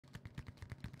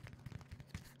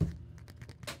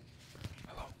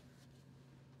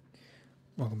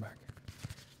welcome back.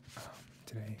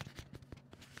 Today,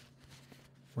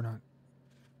 we're not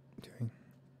doing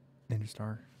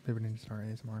favorite Ninja Star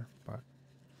ASMR, but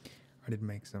I did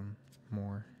make some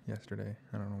more yesterday.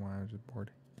 I don't know why, I was just bored.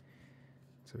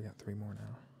 So we got 3 more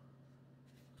now.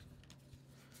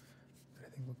 That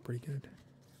I think look pretty good,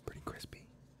 pretty crispy.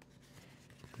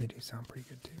 They do sound pretty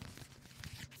good too.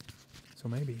 So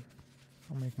maybe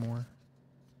I'll make more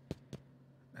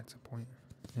at some point,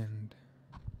 and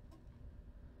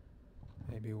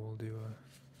maybe we'll do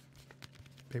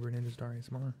a favorite Ninja Star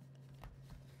ASMR.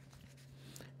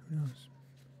 Who knows?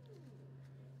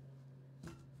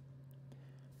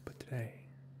 But today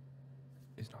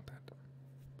is not that.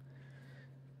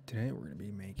 Today we're going to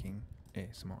be making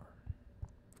ASMR,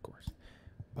 of course.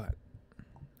 But,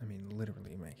 I mean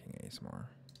literally making ASMR.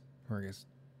 Or I guess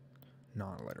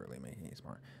not literally making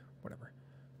ASMR. Whatever.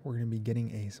 We're going to be getting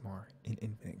ASMR in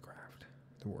Infinite Craft.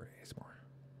 The word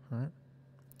ASMR. Alright?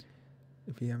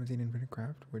 If you haven't seen Infinite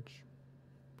Craft, which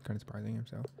is kind of surprising if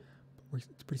so, but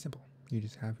it's pretty simple. You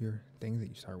just have your things that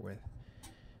you start with,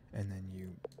 and then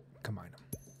you combine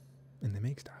them, and they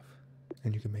make stuff.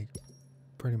 And you can make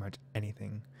pretty much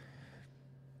anything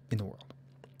in the world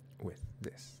with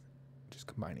this, just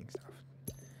combining stuff.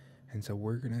 And so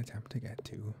we're going to attempt to get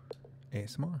to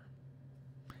ASMR.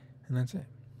 And that's it.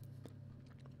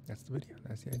 That's the video.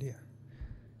 That's the idea.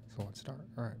 So let's start.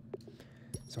 Alright.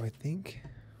 So I think,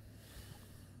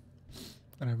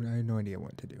 and I have no idea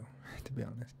what to do, to be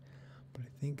honest. But I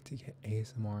think to get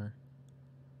ASMR,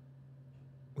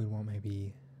 we want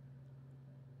maybe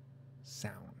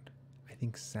sound. I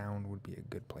think sound would be a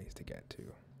good place to get to.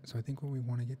 So I think what we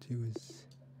want to get to is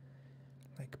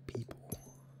like people.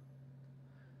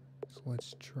 So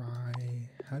let's try,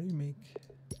 how do you make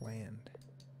land?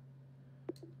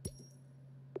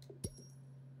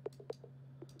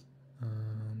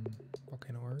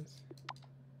 Volcano earth.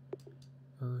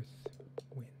 Earth,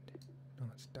 wind. No,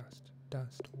 it's dust.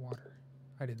 Dust, water.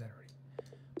 I did that already.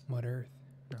 Mud earth.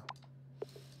 No.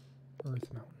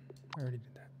 Earth mountain. I already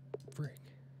did that. Frig.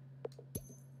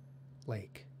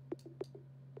 Lake.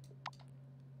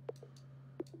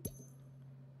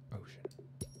 Ocean.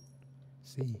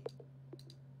 Sea.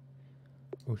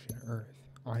 Ocean, earth.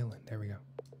 Island. There we go.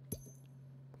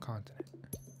 Continent.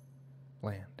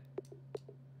 Land.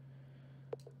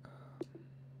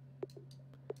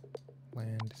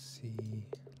 Land, sea,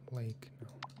 lake. No.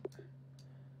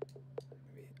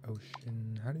 Maybe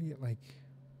ocean. How do you get like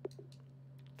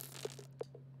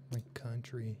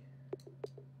country?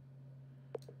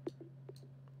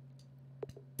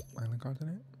 Island,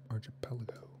 continent,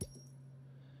 archipelago,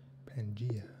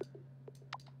 Pangea,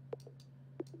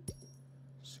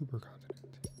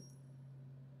 supercontinent.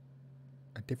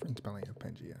 A different spelling of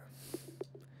Pangea.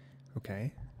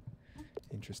 Okay,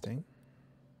 interesting.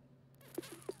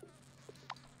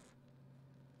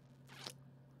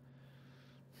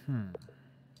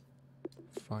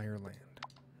 Fireland.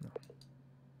 No.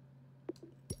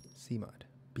 Sea mud.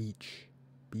 Beach.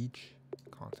 Beach.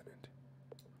 Continent.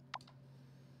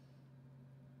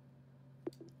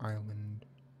 Island.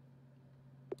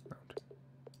 Mountain.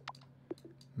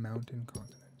 Mountain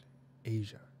continent.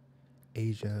 Asia.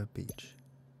 Asia beach.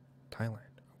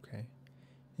 Thailand. Okay.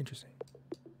 Interesting.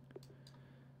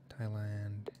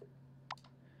 Thailand.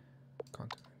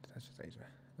 Continent. That's just Asia.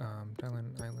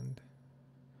 Thailand island.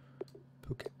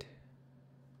 Phuket.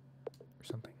 Or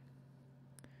something.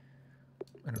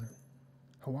 I don't know.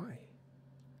 Hawaii.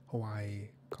 Hawaii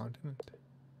continent.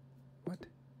 What?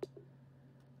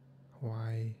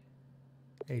 Hawaii.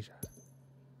 Asia.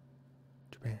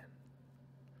 Japan.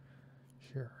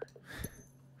 Sure.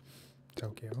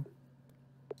 Tokyo.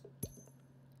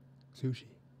 Sushi.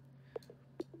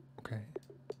 Okay.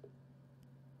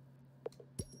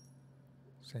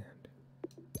 Sand.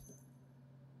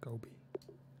 Gobi.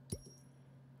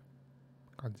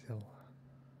 Godzilla.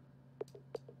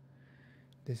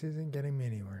 This isn't getting me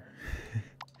anywhere.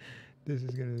 This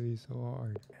is gonna be so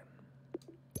hard.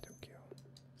 Tokyo.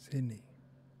 Sydney.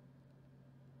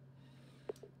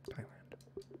 Thailand.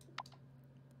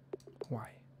 Hawaii.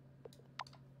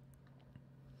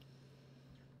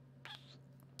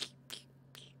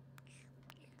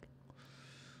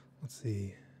 Let's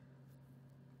see.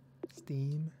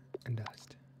 Steam and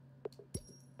dust.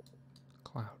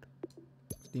 Cloud.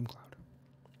 Steam cloud.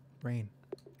 Rain.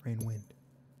 Rain, wind.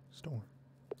 Storm.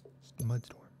 Mud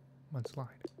storm. Mudslide.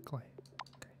 Clay.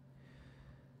 Okay.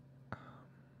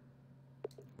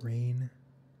 Rain.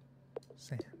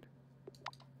 Sand.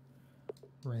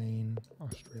 Rain.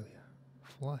 Australia.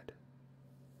 Flood.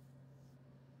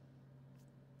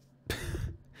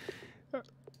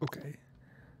 Okay.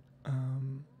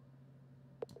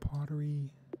 Pottery.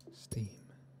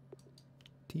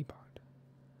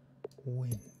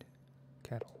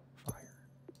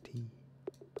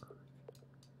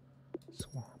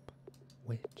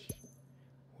 Witch.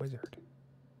 Wizard.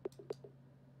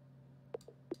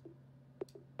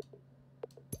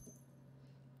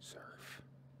 Surf.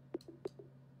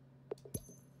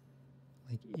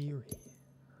 Like Erie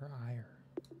or Ire.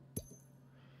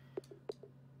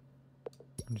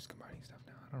 I'm just combining stuff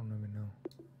now. I don't even know.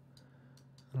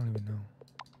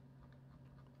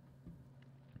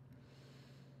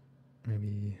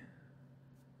 Maybe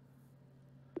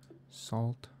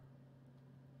Salt.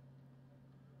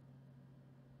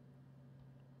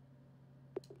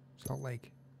 Salt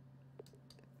Lake.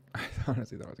 I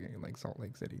honestly thought I was getting like Salt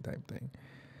Lake City type thing.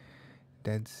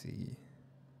 Dead Sea.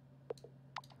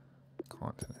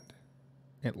 Continent.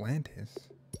 Atlantis.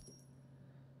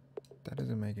 That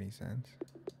doesn't make any sense.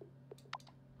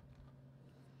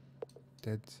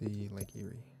 Dead Sea, Lake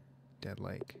Erie. Dead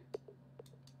Lake.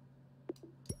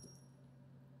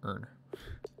 Urn.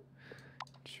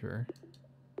 Sure.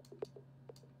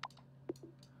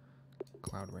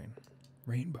 Cloud rain.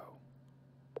 Rainbow.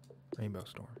 Rainbow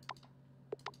storm.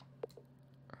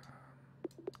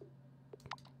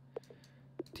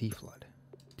 Tea flood.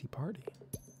 Tea party.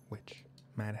 Witch.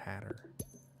 Mad Hatter.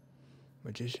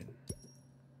 Magician.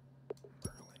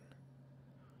 Merlin.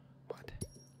 What?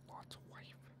 Lot's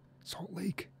wife. Salt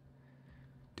Lake.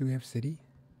 Do we have city?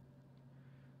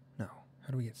 No.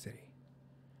 How do we get city?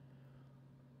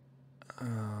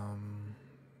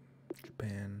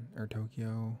 Japan or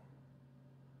Tokyo.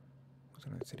 What's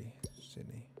another city?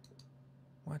 Sydney.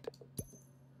 What?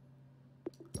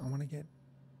 I want to get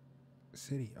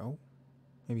city. Oh,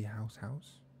 maybe house.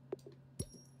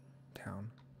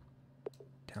 Town.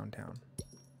 Town.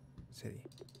 City.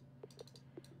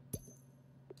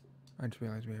 I just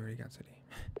realized we already got city.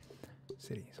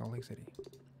 City. Salt Lake City.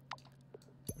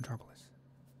 Metropolis.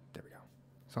 There we go.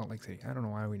 Salt Lake City. I don't know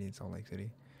why we need Salt Lake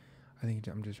City. I think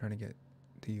I'm just trying to get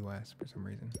the U.S. for some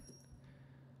reason.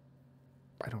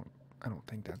 I don't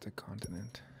think that's a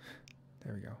continent.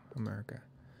 There we go. America.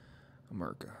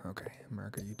 Okay.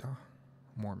 America, Utah.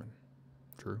 Mormon.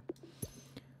 True.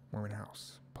 Mormon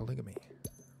house. Polygamy.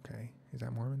 Okay. Is that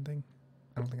a Mormon thing?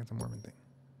 I don't think it's a Mormon thing.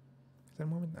 Is that a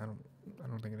Mormon? I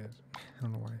don't think it is. I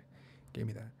don't know why it gave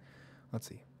me that. Let's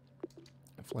see.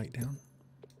 Flight down.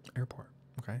 Airport.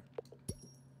 Okay.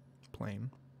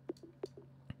 Plane.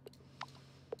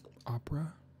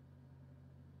 Opera.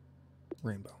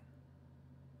 Rainbow.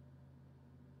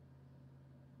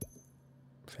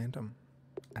 Phantom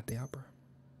at the opera.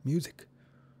 Music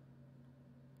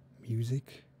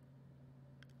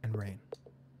and rain.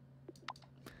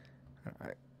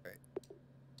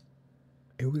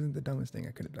 It wasn't the dumbest thing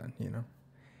I could have done, you know.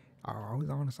 I was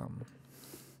on to something.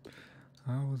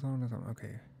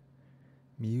 Okay.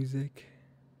 Music.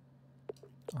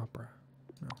 Opera.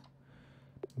 No.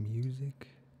 Music.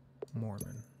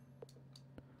 Mormon.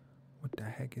 What the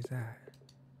heck is that?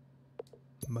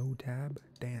 Motab.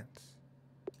 Dance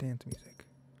music.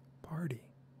 Party.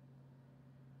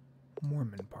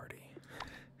 Mormon party.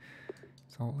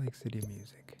 Salt Lake City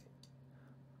music.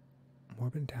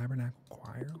 Mormon Tabernacle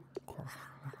Choir?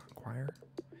 Choir?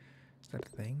 Is that a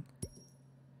thing?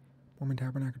 Mormon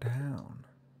Tabernacle Town.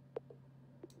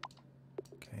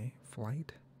 Okay.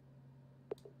 Flight.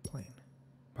 Plane.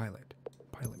 Pilot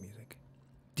music.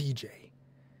 DJ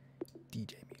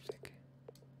music.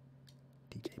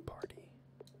 DJ party.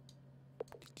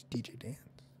 DJ dance.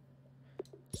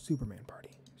 Superman party.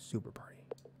 Super party.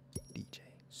 DJ.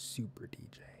 Super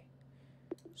DJ.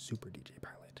 Super DJ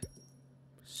pilot.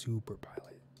 Super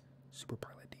pilot. Super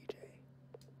pilot DJ.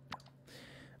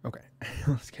 No. Okay.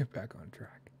 Let's get back on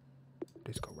track.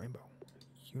 Disco rainbow.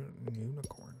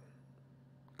 Unicorn.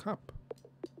 Cup.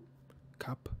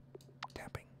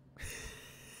 Tapping.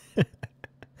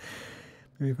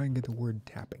 Maybe if I can get the word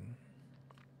tapping.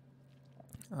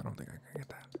 I don't think I can get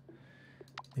that.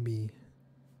 Maybe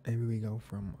we go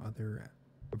from other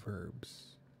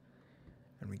verbs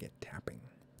and we get tapping.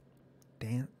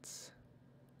 Dance.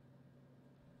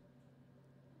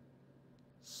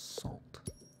 Salt.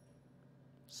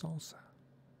 Salsa.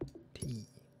 Tea.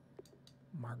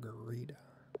 Margarita.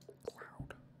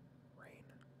 Cloud. Rain.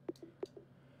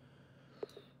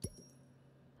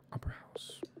 Opera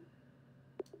house.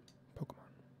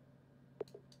 Pokemon.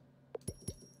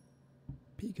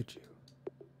 Pikachu.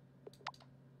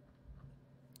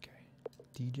 Okay.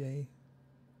 DJ.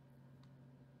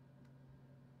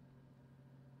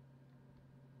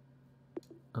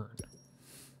 Urn.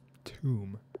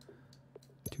 Tomb.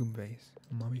 Tomb vase.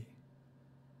 Mummy.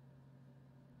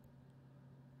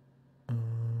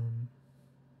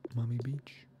 Mummy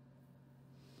beach.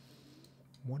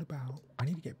 What about... I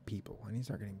need to get people. I need to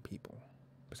start getting people.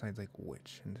 Besides like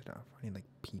witch and stuff. I need like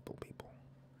people.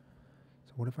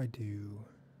 So what if I do...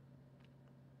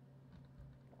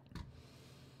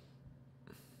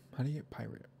 How do you get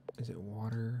pirate? Is it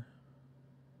water?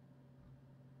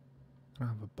 I don't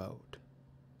have a boat.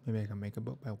 Maybe I can make a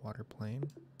boat by water plane.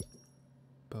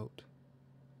 Boat.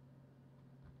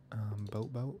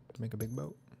 Boat. Make a big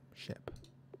boat. Ship.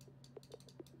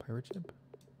 Pirate ship?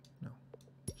 No.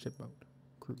 Ship boat.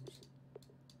 Cruise.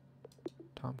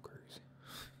 Tom Cruise.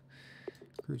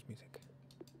 Cruise music.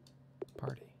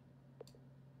 Party.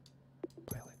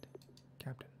 Pilot.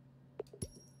 Captain.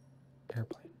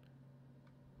 Airplane.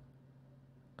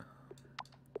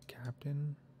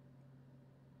 Captain.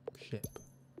 Ship.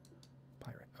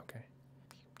 Pirate. Okay.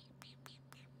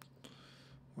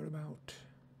 What about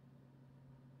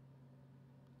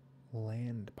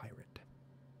land pirate?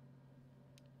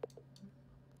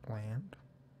 Land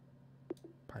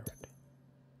pirate.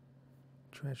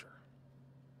 Treasure.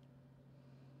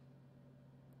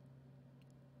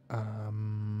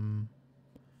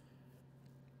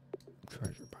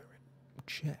 Treasure pirate.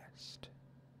 Chest.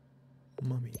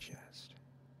 Mummy chest.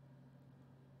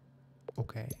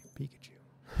 Okay, Pikachu.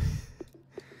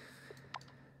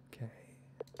 Okay,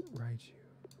 Raichu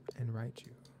and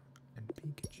Raichu and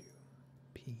Pikachu.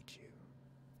 Pichu.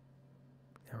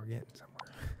 Now we're getting somewhere.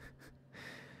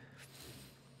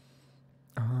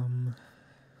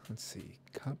 Let's see.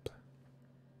 Cup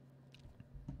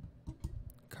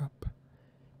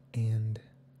and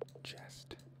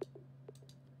chest.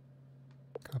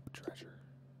 Cup treasure.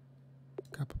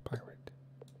 Cup pirate.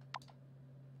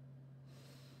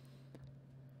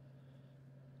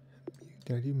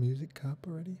 Did I do music cup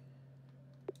already?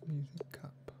 Music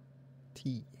cup.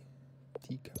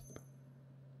 Teacup.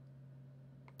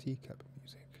 Teacup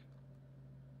music.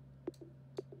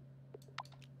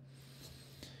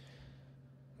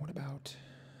 What about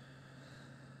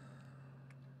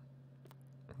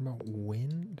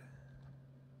wind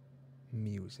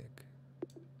music?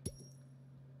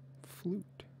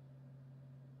 Flute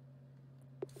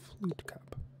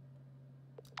cup.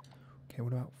 Okay,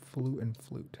 what about flute and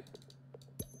flute?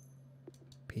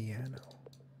 Piano.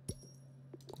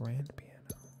 Grand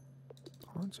piano.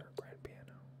 Concert grand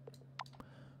piano.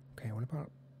 Okay, what about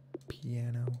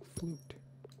piano, flute,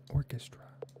 orchestra,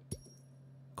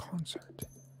 concert,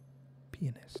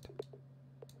 pianist?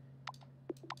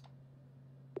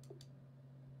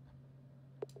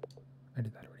 I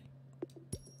did that already.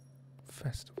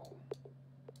 Festival.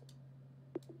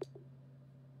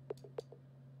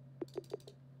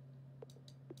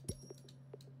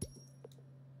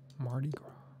 Mardi Gras.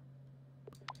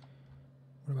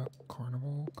 What about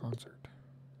carnival, concert?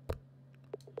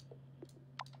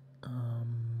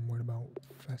 What about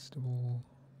festival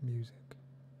music?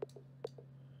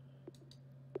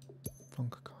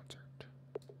 Funk concert.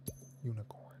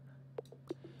 Unicorn.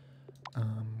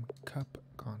 Cup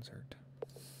concert.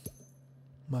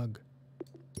 Mugger.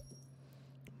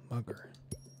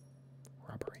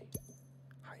 Robbery.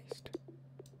 Heist.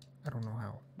 I don't know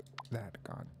how that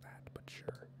got that, but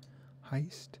sure.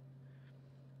 Heist.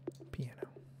 Piano.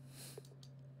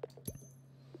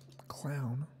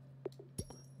 Clown.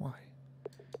 Why?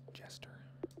 Jester.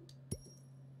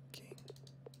 King.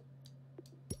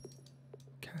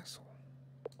 Castle.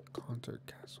 Concert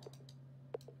castle.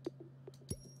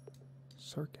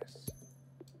 Circus.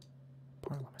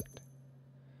 Parliament.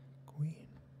 Queen.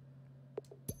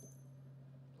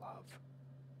 Love.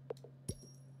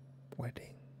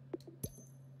 Wedding.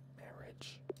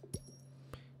 Marriage.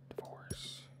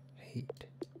 Divorce. Hate.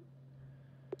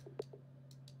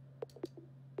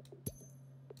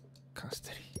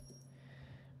 Custody.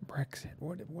 Brexit.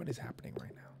 What is happening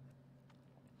right now?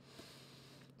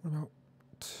 What about...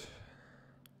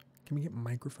 Can we get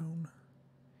microphone?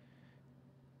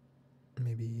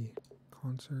 Maybe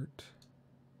concert.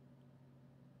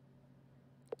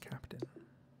 Captain.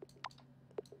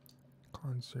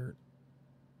 Concert.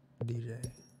 DJ.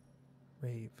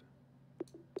 Rave.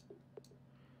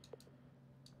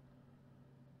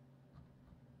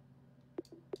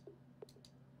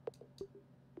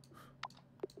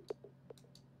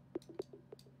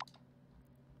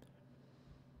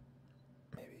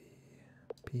 Maybe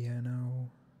piano.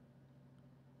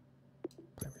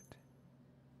 Pirate.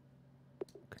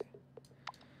 Okay.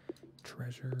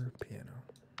 Treasure. Piano.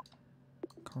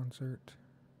 Concert.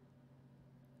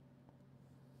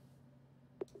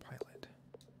 Pilot.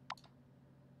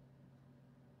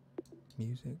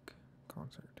 Music.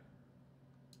 Concert.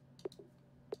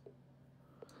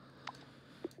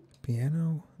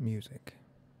 Piano. Music.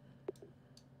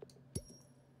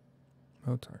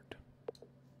 Mozart.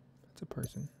 That's a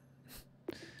person.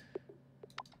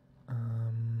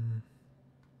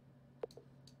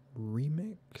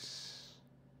 Remix.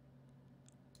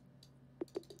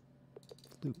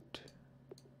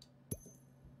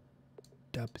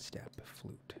 Dubstep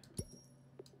flute.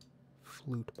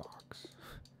 Flute box. Is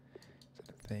that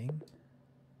a thing?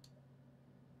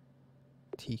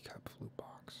 Teacup flute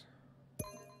box.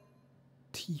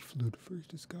 Tea flute first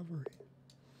discovery.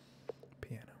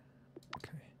 Piano.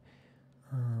 Okay.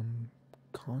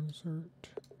 Concert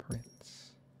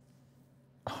Prince.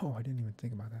 Oh, I didn't even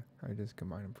think about that. I just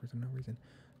combined them for no reason.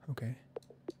 Okay.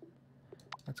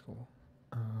 That's cool.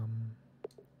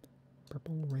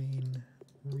 Purple Rain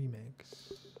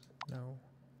Remix. No.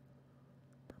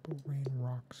 Purple Rain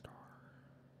Rockstar.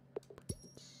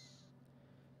 Prince.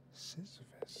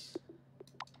 Sisyphus.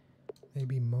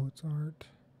 Maybe Mozart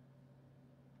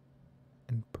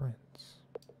and Prince.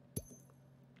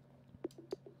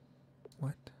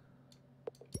 What?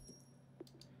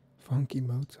 Funky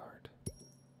Mozart.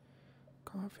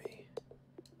 Coffee.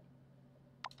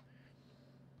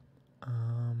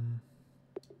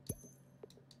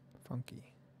 Funky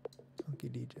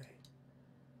DJ.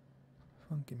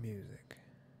 Funky music.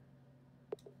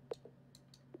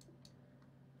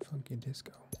 Funky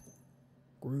disco.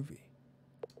 Groovy.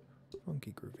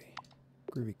 Funky groovy.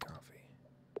 Groovy coffee.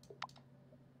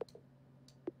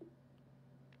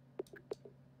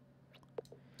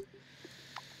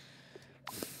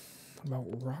 What about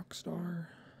Rockstar?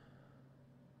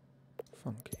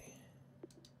 Funky.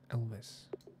 Elvis.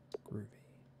 Groovy.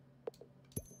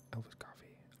 Elvis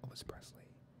Coffee. Elvis Presley.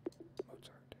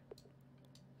 Mozart.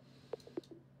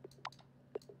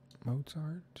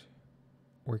 Mozart.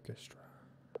 Orchestra.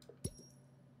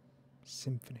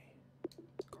 Symphony.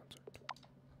 Concert.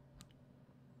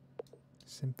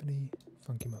 Symphony.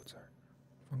 Funky Mozart.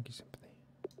 Funky Symphony.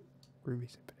 Groovy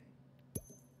Symphony.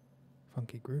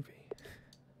 Funky Groovy.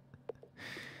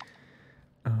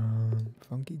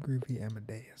 Funky Groovy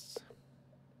Amadeus.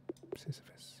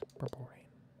 Sisyphus. Purple Rain.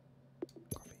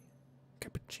 Coffee.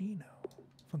 Cappuccino.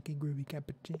 Funky Groovy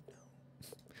Cappuccino.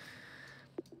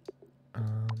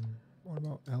 What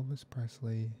about Elvis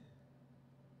Presley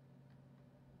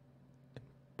and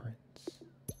Prince?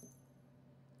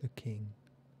 The King.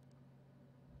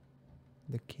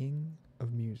 The King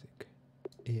of Music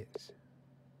is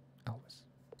Elvis.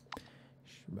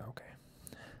 Okay.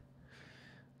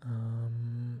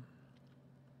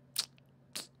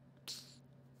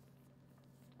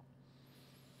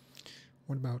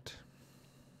 What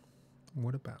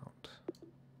about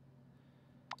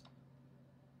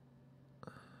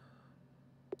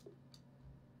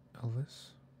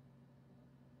Elvis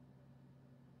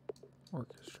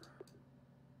Orchestra?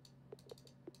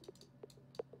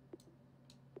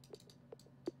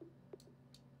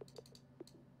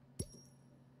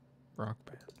 Rock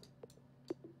band.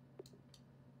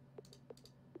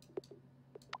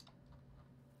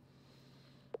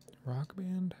 Rock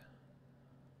band.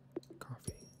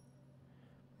 Coffee.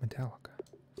 Metallica.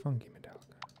 Funky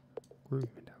Metallica. Groovy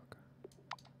Metallica.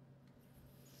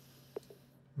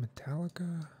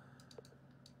 Metallica.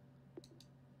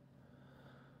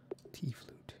 Tea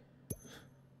flute.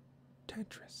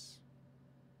 Tetris.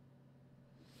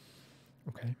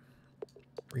 Okay.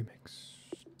 Remix.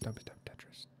 Dubstep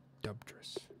Tetris.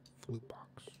 Dubtris. Flute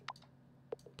box.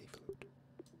 Tea flute.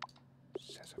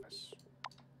 Sisyphus.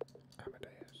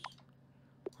 Amadeus.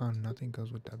 Oh, nothing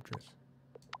goes with Dubtris.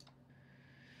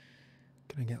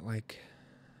 Can I get like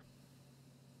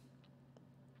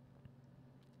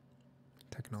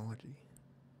technology?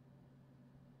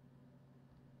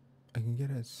 I can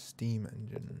get a steam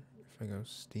engine. If I go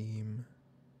steam,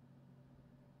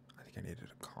 I think I needed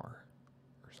a car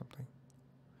or something.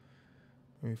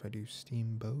 Maybe if I do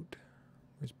steamboat.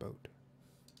 Where's boat?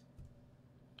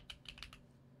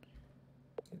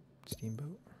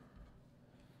 Steamboat.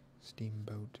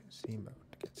 Steamboat.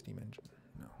 Get steam engine.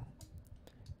 No.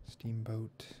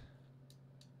 Steamboat.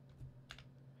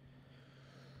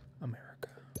 America.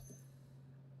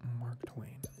 Mark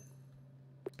Twain.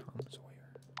 Tom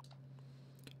Sawyer.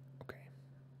 Okay.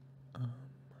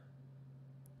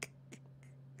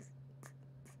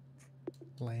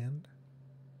 Land.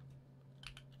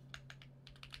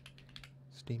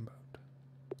 Steamboat.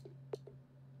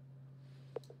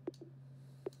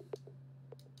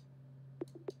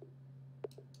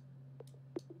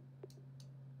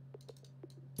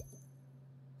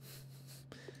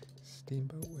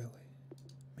 Steamboat Willie.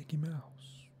 Mickey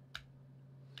Mouse.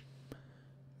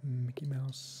 Mickey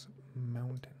Mouse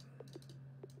Mountain.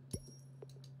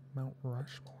 Mount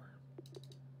Rushmore.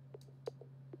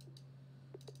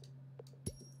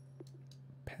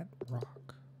 Pet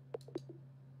Rock.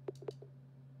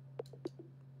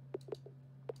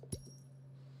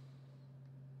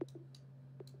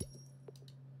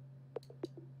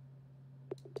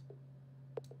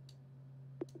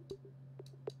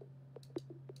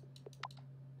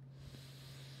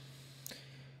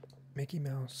 Mickey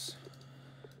Mouse.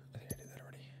 I think I did that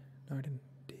already. No, I didn't.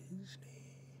 Disney.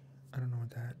 I don't know what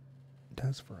that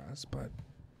does for us, but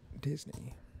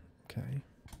Disney. Okay.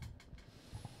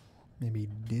 Maybe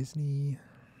Disney.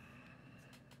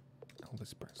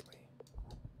 Elvis Presley.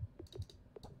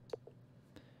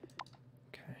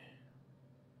 Okay.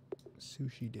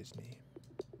 Sushi Disney.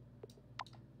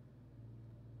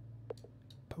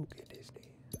 Poke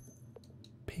Disney.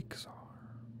 Pixar.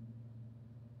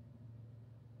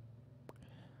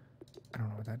 I don't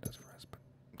know what that does for us, but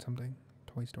something.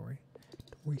 Toy Story.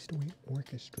 Toy Story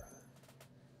Orchestra.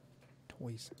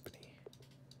 Toy Symphony.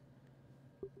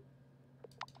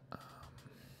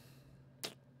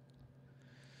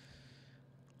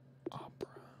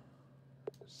 Opera.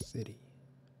 City.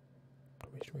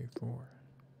 Toy Story 4.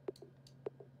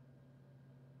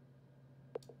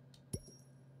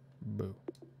 Boo.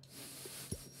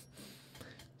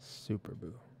 Super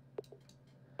Boo.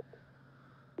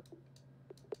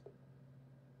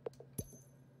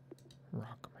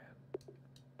 Rock Man.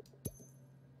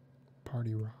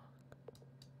 Party Rock.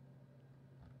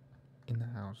 In the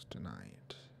House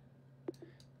Tonight.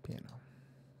 Piano.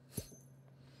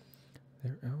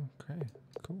 There. Oh, okay.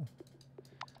 Cool.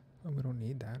 Well, we don't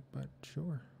need that, but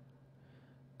sure.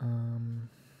 I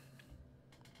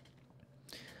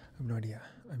have no idea.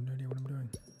 I have no idea what I'm doing.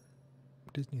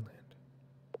 Disneyland.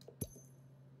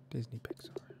 Disney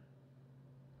Pixar.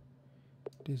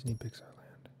 Disney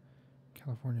Pixarland.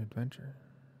 California Adventure.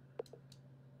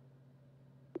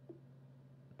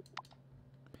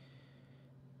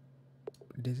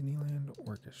 Disneyland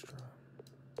Orchestra.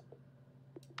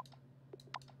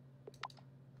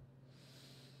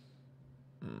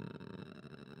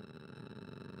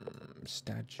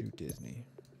 Statue Disney.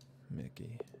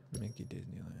 Mickey. Mickey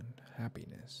Disneyland.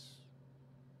 Happiness.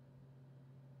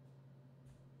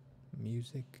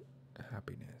 Music.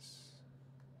 Happiness.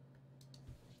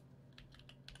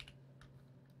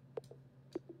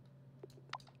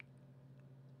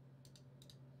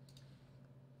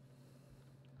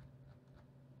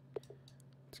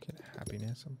 Let's get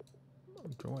happiness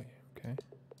of joy, okay?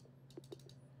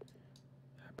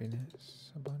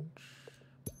 Happiness a bunch.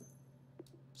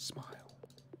 Smile.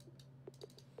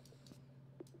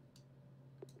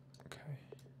 Okay.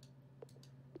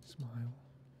 Smile.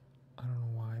 I don't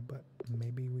know why, but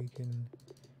maybe we can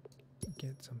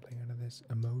get something out of this.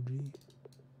 Emoji.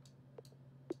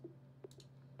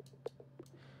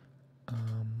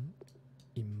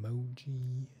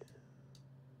 Emoji.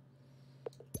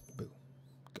 Boo.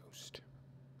 Ghost.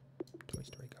 Toy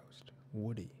Story Ghost.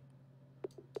 Woody.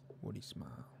 Woody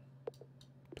smile.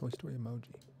 Toy Story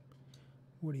emoji.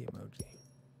 Woody emoji.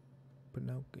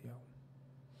 Pinocchio.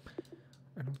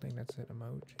 I don't think that's it.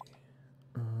 Emoji.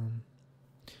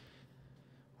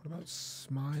 What about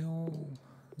Smile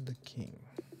the King?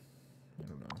 I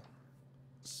don't know.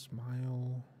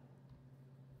 Smile.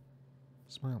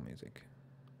 Smile music.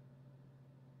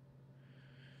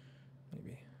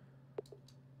 Maybe.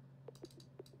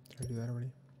 Did I do that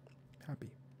already?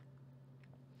 Happy.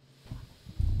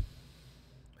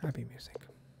 Happy music.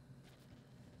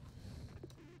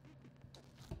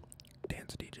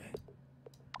 Dance DJ.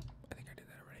 I think I did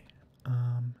that already.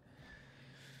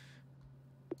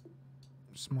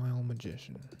 Smile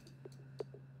magician.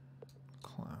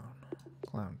 Clown.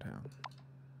 Clown Town.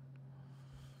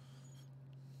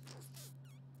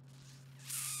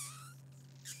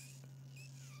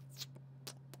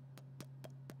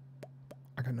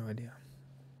 I got no idea.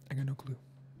 I got no clue.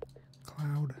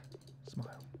 Cloud.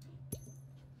 Smile.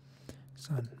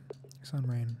 Sun. Sun,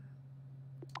 rain.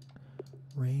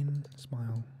 Rain,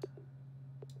 smile.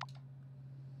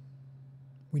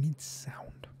 We need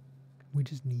sound. We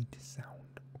just need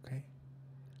sound, okay?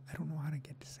 I don't know how to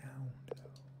get sound.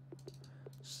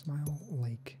 Smile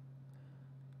like.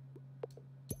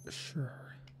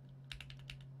 Sure.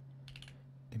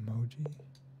 Emoji.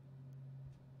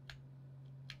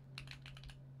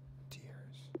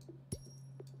 Tears.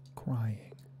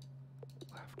 Crying.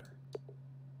 Laughter.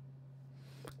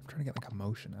 I'm trying to get like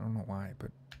emotion. I don't know why,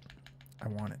 but I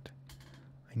want it.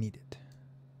 I need it.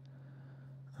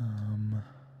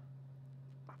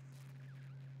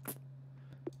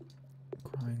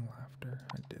 Crying laughter.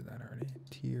 I did that already.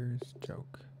 Tears,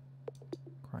 joke.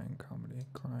 Crying comedy.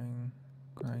 Crying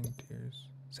tears.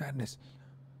 Sadness.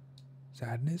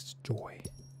 Sadness, joy.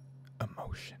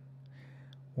 Emotion.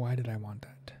 Why did I want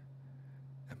that?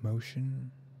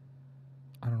 Emotion.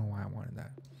 I don't know why I wanted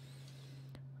that.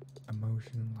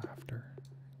 Emotion, laughter.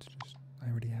 It's just, I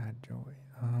already had joy.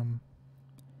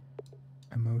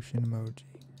 Emotion emoji.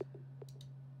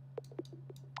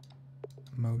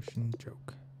 Emotion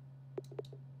joke.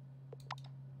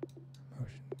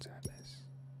 Emotion sadness.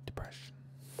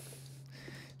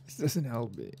 This doesn't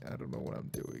help me. I don't know what I'm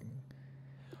doing.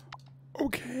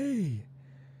 Okay.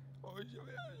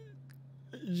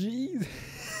 Jeez.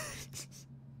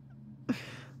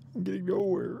 I'm getting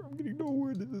nowhere. I'm getting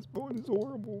nowhere at this point. It's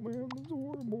horrible, man. It's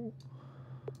horrible.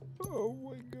 Oh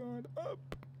my god.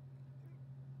 Up.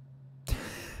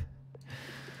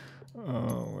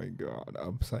 Oh my god.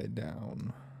 Upside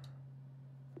down.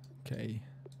 Okay.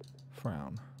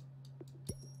 Frown.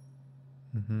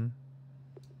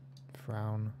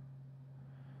 Frown.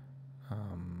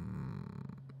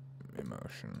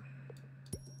 Emotion.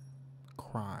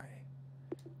 Cry.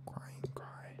 Crying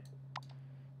cry.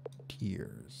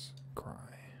 Tears cry.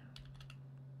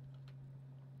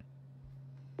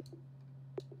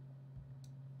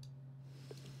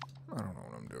 I don't know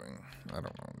what I'm doing. I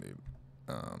don't know, dude.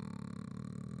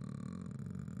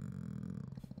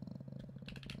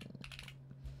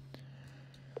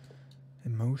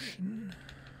 Emotion.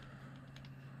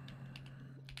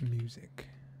 Music.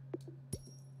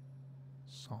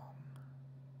 Song.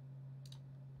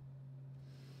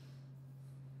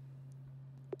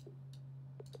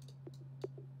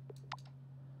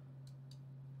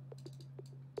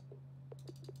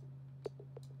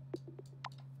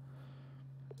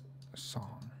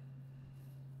 Song.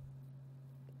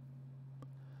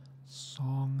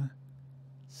 Song.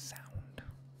 Sound.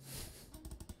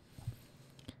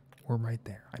 We're right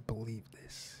there. I believe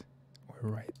this. We're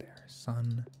right there.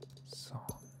 Sun.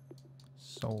 Song.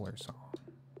 Solar song.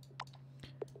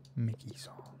 Mickey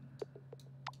song.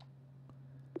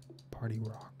 Party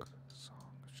rock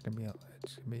song. It's gonna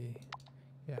be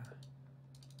yeah.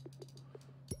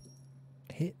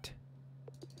 Hit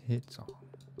song.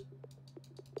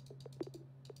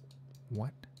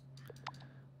 What?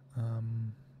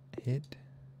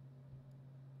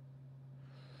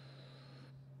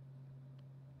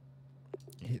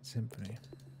 Hit symphony.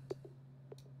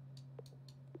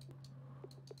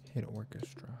 Hit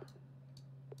orchestra.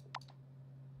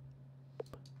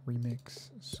 Remix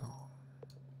song.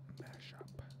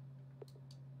 Mashup.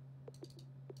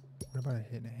 What about a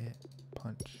hit and a hit?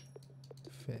 Punch.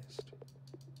 Fist.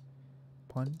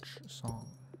 Punch song.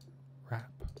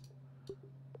 Rap.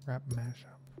 Rap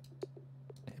mashup.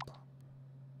 Hip hop.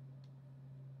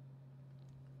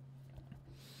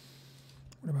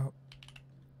 What about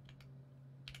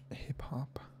hip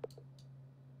hop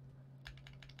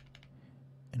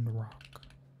and rock?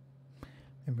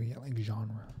 Maybe we get like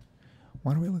genre.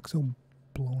 Why do I look so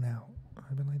blown out?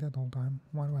 I've been like that the whole time.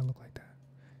 Why do I look like that?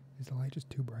 Is the light just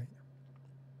too bright?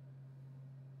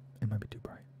 It might be too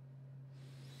bright.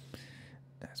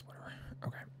 That's whatever.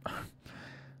 Okay.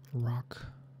 Rock.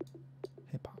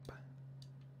 Hip hop.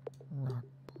 Rock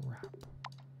rap.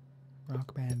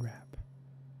 Rock band rap.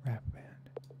 Rap band.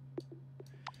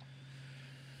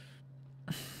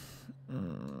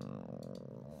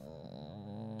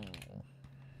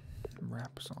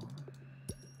 Rap song.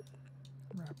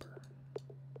 Rapper.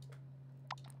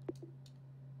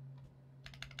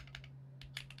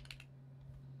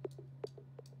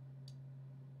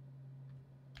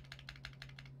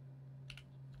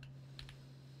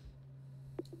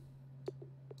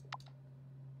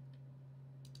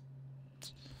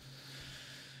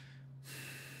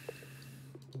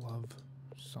 Love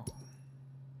song.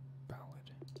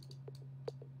 Ballad.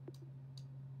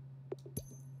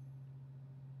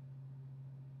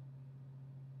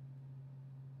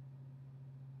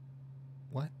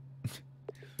 What?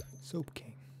 Soap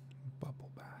King.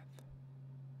 Bubble bath.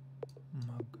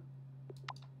 Mug.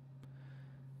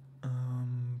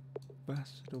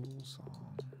 Festival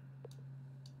song.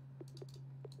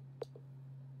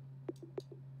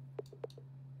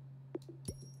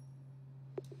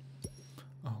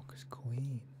 Oh, 'cause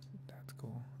Queen. That's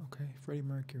cool. Okay, Freddie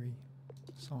Mercury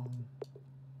song.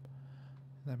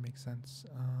 That makes sense.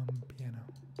 Piano.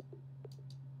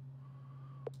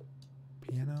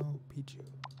 Piano Pichu.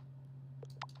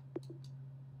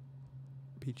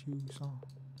 Pichu song.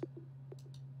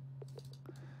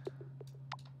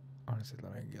 Honestly,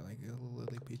 thought I could get like a little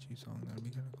Lily Pichu song. That'd be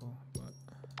kind of cool, but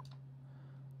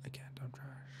I can't. I'm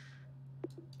trash.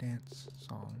 Dance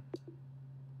song.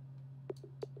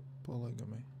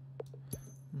 Polygamy.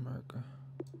 America.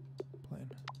 Plain.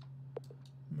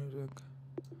 Music.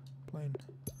 Plain.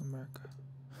 America.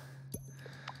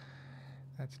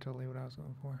 That's totally what I was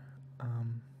going for.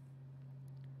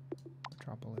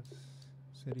 Metropolis.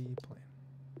 City. Plain.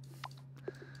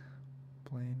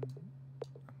 Plain.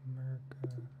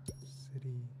 America.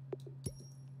 City.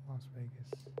 Las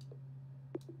Vegas.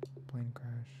 Plane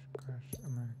crash. Crash.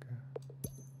 America.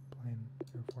 Plane.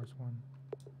 Air Force One.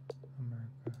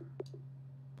 America.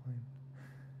 Plane.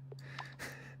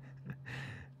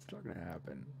 It's not gonna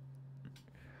happen.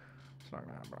 start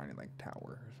out, but I need like tower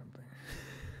or something.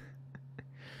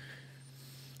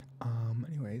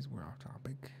 Anyways, we're off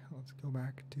topic. Let's go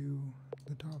back to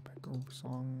the topic of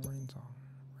song, rain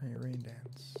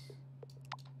dance.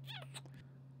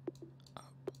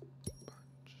 Up,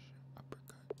 punch,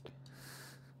 uppercut.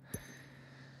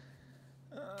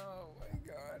 Oh my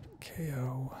god.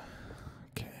 KO.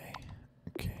 Okay.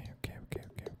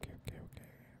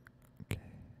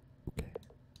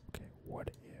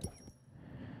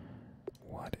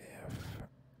 What if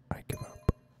I give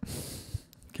up?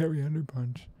 Carry under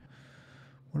punch.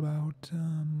 What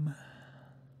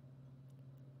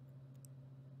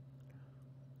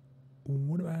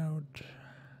about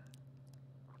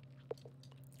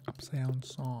upside down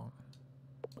song?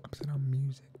 Upside down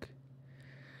music.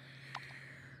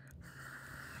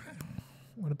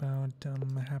 What about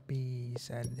happy,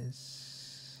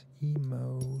 sadness,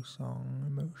 emotional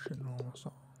song?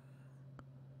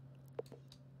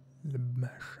 The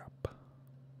mashup.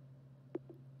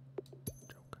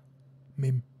 Joke.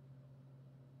 Meme.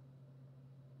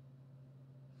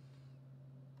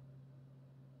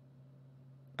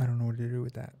 I don't know what to do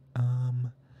with that.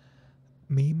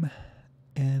 Meme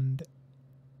and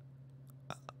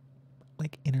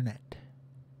like internet.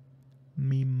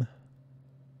 Meme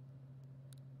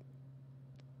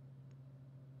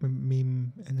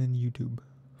and then YouTube.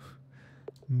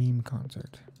 Meme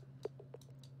concert.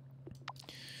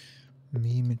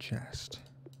 Meme chest.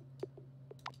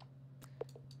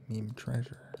 Meme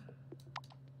treasure.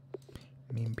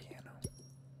 Meme piano.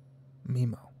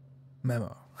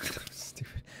 Memo.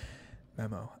 Stupid.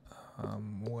 Memo.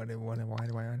 Why do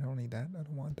I don't need that? I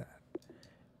don't want that.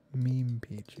 Meme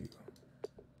Pichu.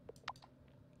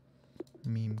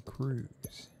 Meme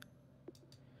cruise.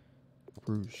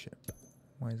 Cruise ship.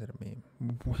 Why is it a meme?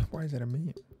 Why is it a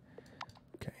meme?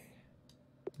 Okay.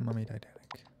 Mummy Titanic.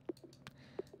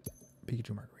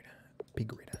 Pikachu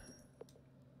Margarita.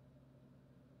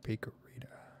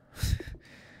 Picarita.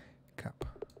 Cup.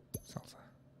 Salsa.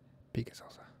 Pika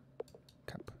salsa.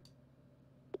 Cup.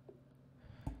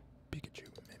 Pikachu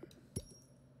meme.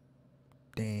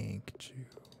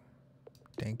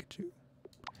 Dankachu.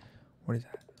 What is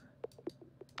that?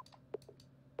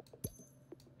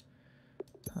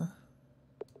 Huh?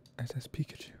 SS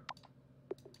Pikachu.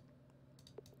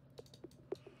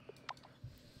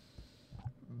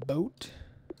 Boat.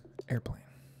 Airplane.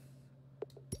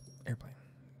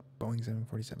 Boeing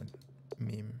 747.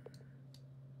 Meme.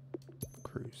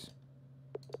 Cruise.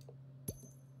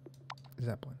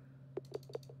 Zeppelin.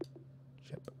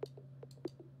 Ship.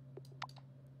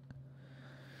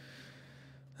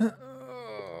 Meme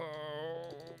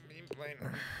plane.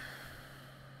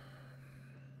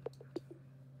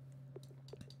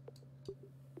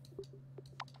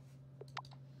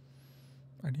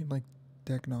 I need like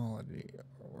technology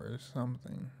or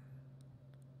something.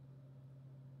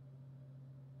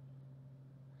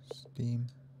 Steam.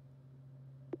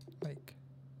 Like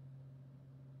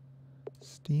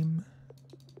Steam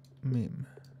meme.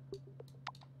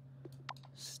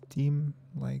 Steam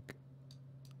like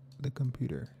the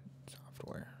computer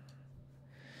software.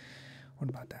 What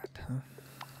about that, huh?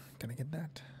 Can I get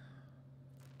that?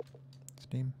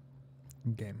 Steam?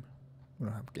 Game. We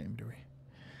don't have game, do we?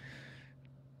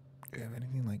 Do you have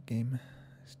anything like game?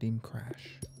 Steam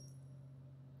Crash.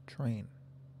 Train.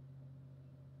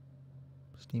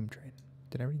 Steam Train.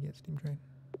 Did I already get Steam Train?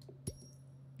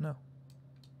 No.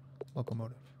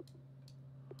 Locomotive.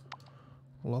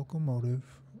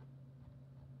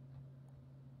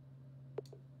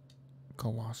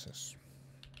 Colossus.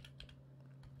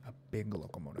 A big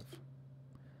locomotive.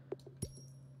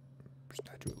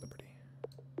 Statue of Liberty.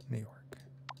 New York.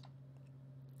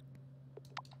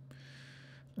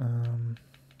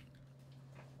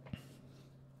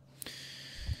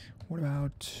 What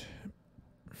about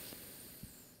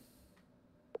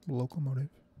locomotive?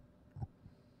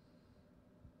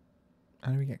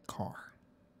 How do we get car?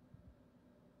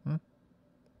 How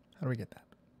do we get that?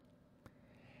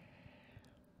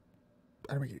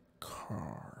 How do we get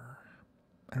car?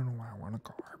 I don't know why I want a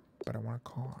car, but I want a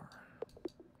car.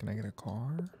 Can I get a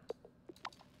car?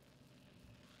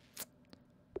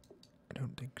 I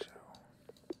don't think so.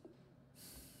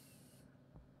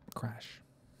 Crash.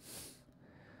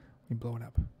 We blow it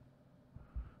up.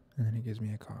 And then it gives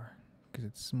me a car. Because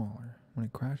it's smaller. When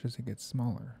it crashes, it gets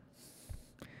smaller.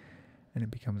 And it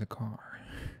becomes a car.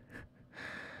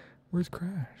 Where's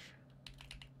Crash?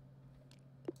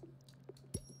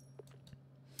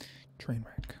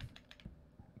 Trainwreck.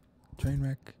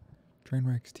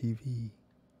 Trainwreck's TV.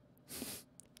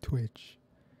 Twitch.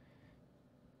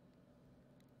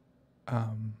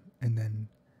 And then,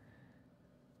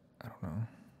 I don't know.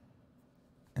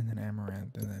 and then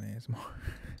amaranth, and then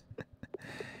ASMR.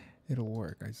 It'll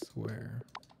work, I swear.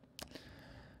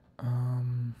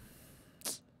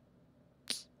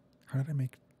 How did I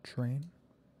make train?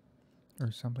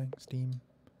 Or something? Steam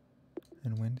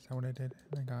and wind? Is that what I did?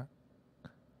 And I got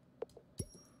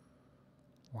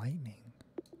lightning.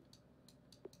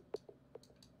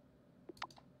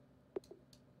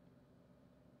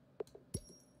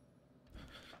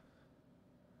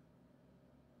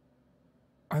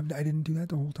 I didn't do that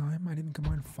the whole time. I didn't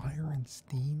combine fire and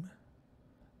steam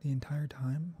the entire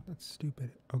time. That's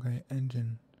stupid. Okay,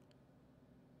 engine.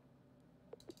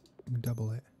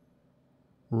 Double it.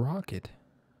 Rocket.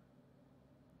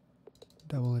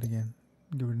 Double it again.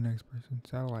 Give it to the next person.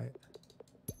 Satellite.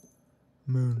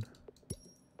 Moon.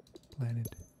 Planet.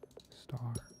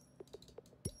 Star.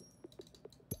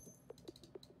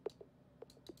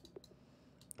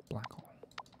 Black hole.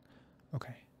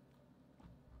 Okay.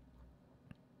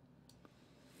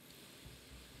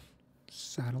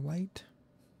 Satellite.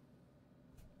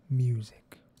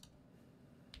 Music.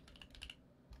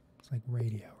 It's like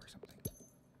radio or something.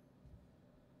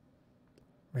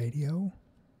 Radio.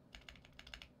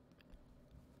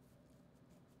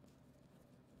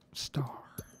 Star.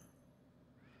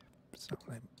 That's not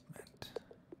what I meant.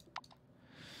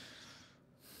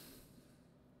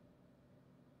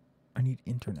 I need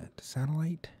internet.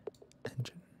 Satellite.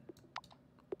 Engine.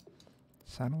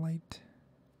 Satellite.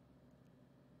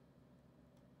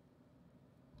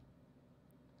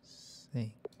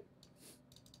 Sing.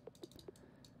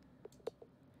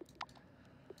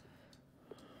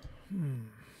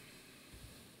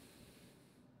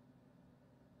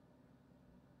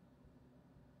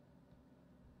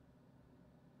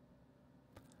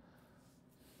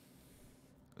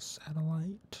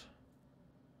 Satellite.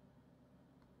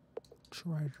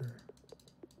 Treasure.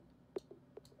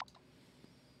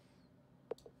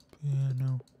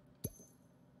 Piano.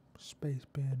 Space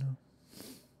piano.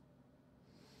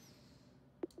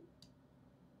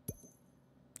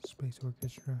 Space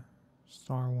orchestra.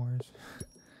 Star Wars.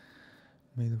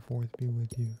 May the 4th be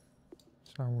with you.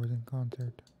 Star Wars in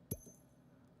concert.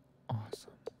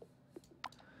 Awesome.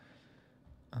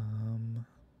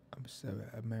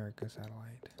 America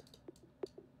satellite.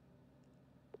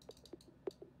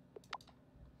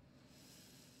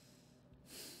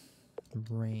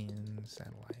 Rain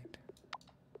satellite.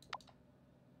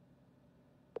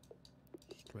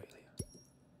 Australia.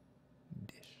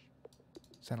 Dish.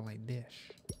 Satellite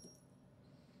dish.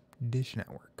 Dish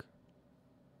network.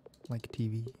 Like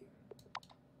TV.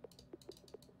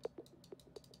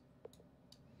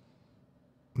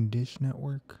 Dish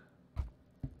network.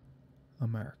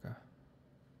 America.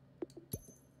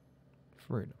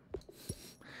 Freedom.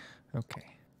 Okay.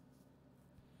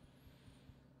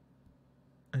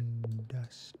 And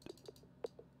dust.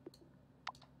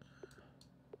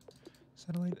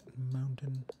 Satellite,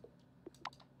 mountain.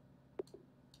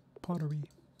 Pottery.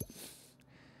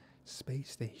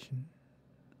 Space station.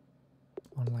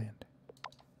 On land.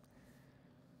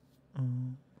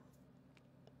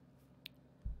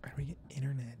 How do we get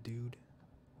internet, dude?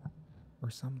 Or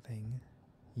something.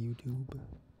 YouTube.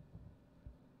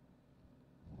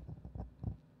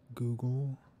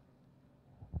 Google.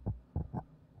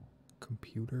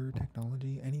 Computer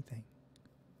technology, anything.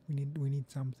 We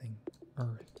need something.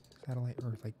 Earth. Satellite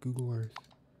Earth, like Google Earth.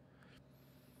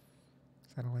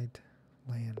 Satellite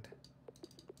land.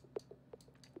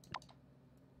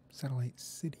 Satellite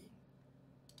city.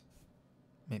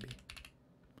 Maybe.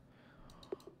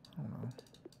 I don't know.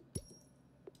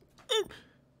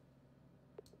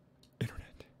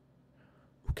 Internet.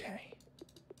 Okay.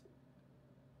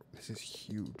 This is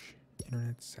huge.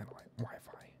 Internet, satellite,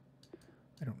 Wi-Fi.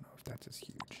 I don't know if that's as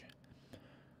huge.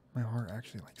 My heart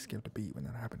actually like skipped a beat when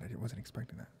that happened. I wasn't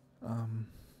expecting that.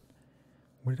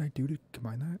 What did I do to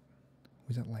combine that?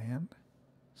 Was it land?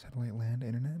 Satellite, land,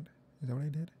 internet? Is that what I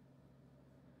did?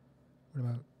 What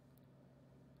about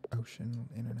ocean,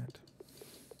 internet?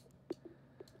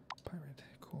 Pirate,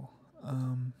 cool.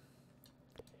 I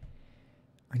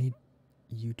need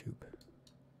YouTube.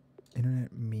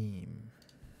 Internet meme.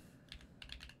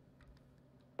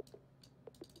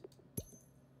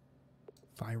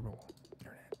 Viral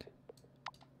internet.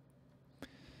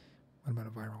 What about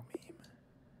a viral meme?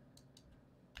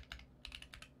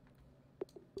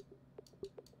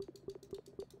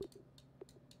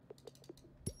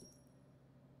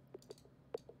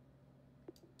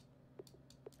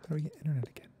 How do we get internet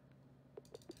again?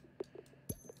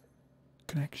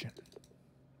 Connection.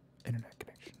 Internet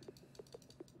connection.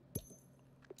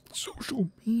 Social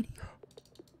media.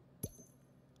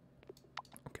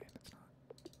 Okay, that's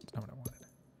not what I wanted.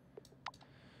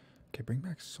 Okay, bring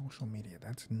back social media.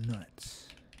 That's nuts.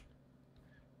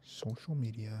 Social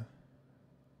media.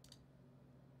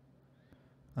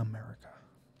 America.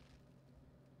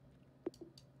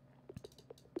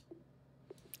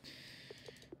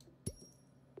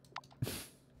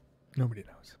 Nobody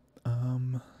knows.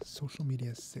 Social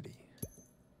media city.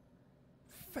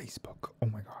 Facebook. Oh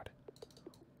my god.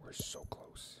 We're so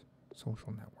close.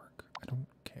 Social network. I don't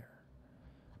care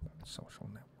about social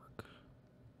network.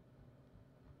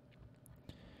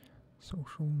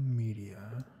 Social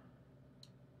media.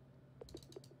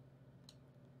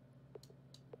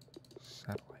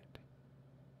 Satellite.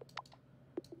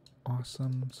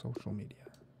 Awesome social media.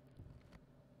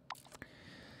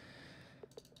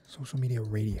 Social media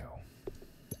radio.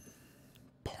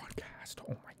 Podcast.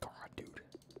 Oh my god, dude.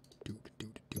 Dude.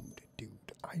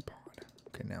 iPod.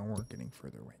 Okay, now we're getting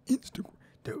further away. Instagram.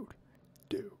 Dude.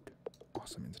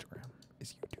 Awesome Instagram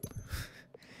is YouTube.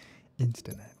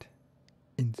 Instanet.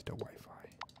 Insta Wi-Fi.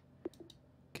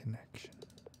 Connection.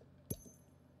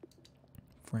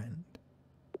 Friend.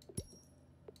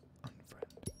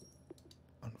 Unfriend.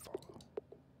 Unfollow.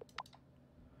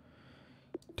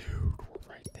 Dude, we're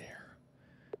right there.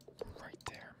 Right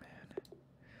there, man.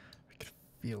 I can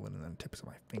feel it in the tips of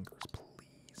my fingers.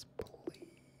 Please,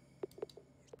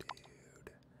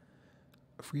 dude.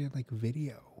 If we had like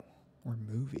video or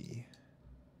movie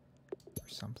or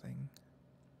something.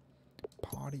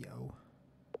 Podio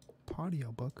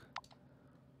book.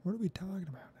 What are we talking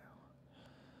about now?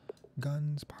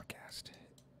 Guns podcast.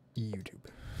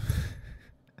 YouTube.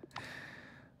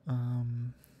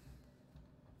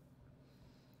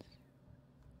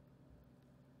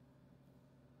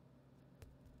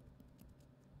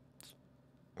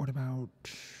 What about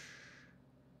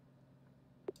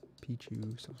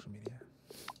Pichu social media?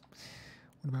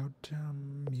 What about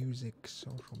music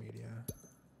social media?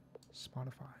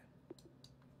 Spotify.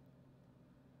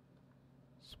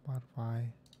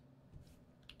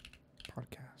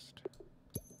 Podcast.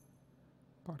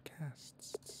 Podcasts.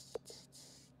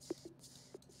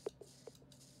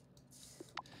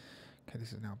 Okay,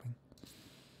 this is now being.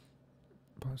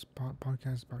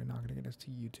 Podcast is probably not going to get us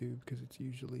to YouTube because it's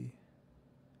usually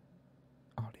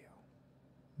audio,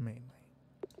 mainly.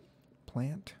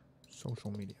 Plant,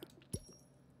 social media.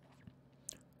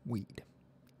 Weed.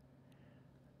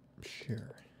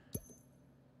 Sure.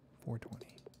 420.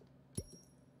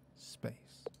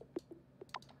 Space.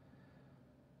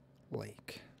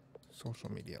 Lake.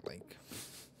 Social media lake.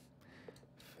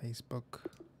 Facebook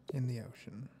in the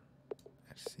ocean.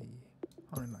 At sea.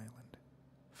 On an island.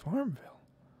 Farmville.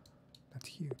 That's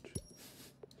huge.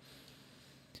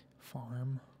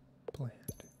 Farm.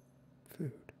 Plant.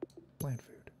 Food. Plant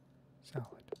food. Salad.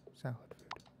 Salad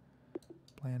food.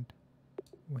 Plant.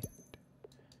 Wind.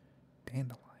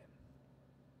 Dandelion.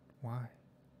 Why?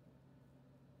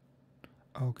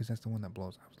 Oh, because that's the one that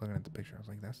blows. I was looking at the picture. I was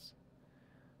like, that's...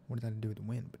 What does that have to do with the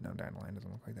wind? But no, dandelion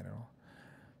doesn't look like that at all.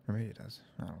 Or maybe it does.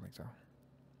 I don't think so.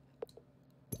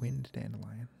 Wind,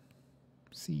 dandelion.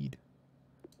 Seed.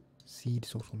 Seed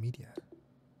social media.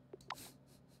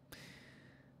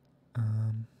 I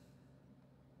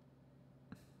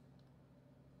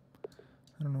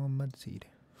don't know, a mud seed.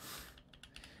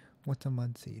 What's a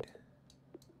mud seed?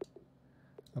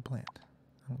 A plant.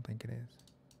 I don't think it is.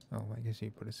 Oh, I guess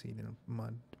you put a seed in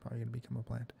mud. It's probably going to become a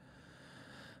plant.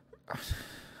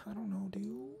 I don't know,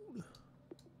 dude.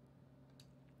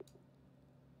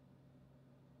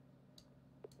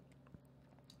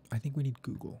 I think we need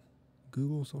Google.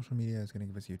 Google social media is going to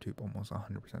give us YouTube almost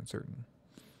 100% certain.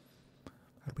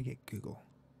 How do we get Google?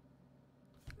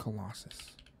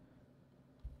 Colossus.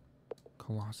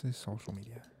 Colossus social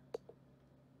media.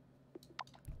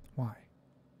 Why?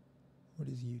 What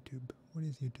is YouTube? What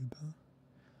is YouTube, huh?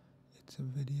 It's a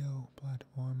video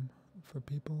platform for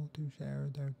people to share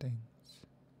their things.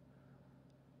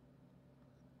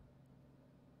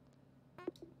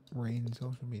 Rain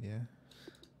social media.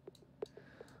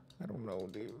 I don't know,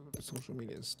 dude. Social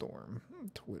media storm.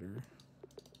 Twitter.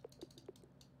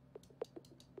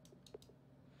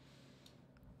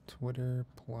 Twitter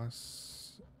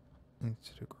plus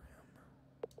Instagram.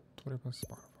 Twitter plus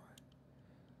Spotify.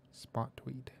 Spot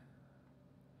tweet.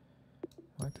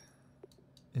 What?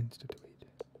 Insta tweet.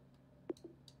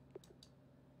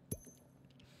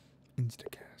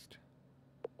 Instacast.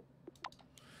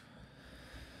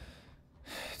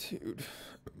 Dude.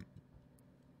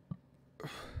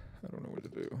 I don't know what to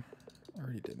do. I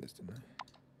already did this, didn't I?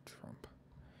 Trump.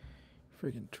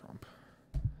 Friggin' Trump.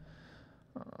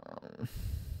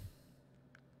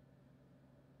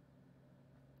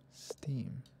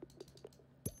 Steam.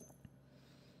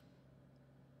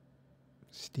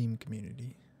 Steam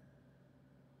community.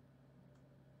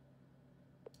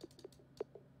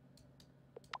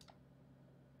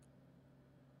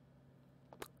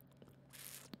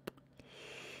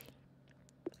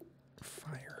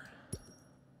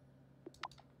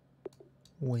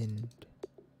 wind,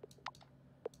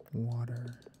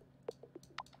 water,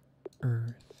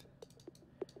 earth.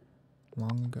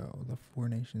 Long ago, the four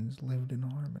nations lived in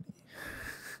harmony.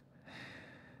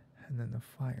 And then the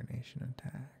Fire Nation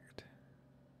attacked.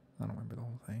 I don't remember the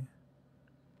whole thing.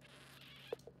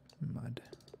 Mud.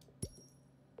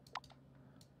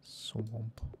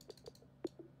 Swamp.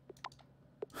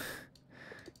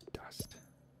 Dust.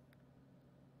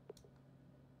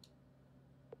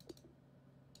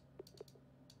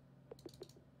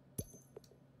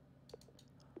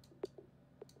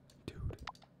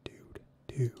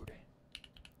 Dude.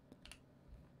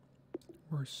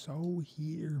 We're so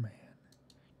here, man.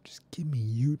 Just give me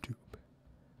YouTube.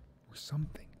 Or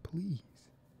something, please.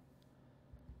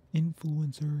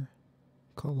 Influencer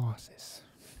Colossus.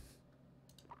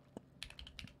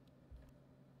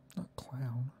 Not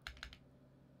clown.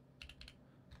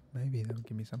 Maybe that would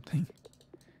give me something.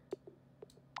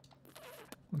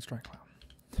 Let's try clown.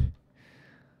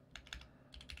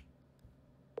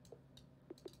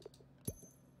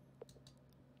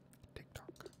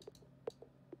 TikTok.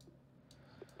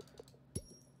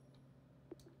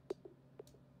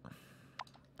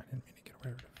 I didn't mean to get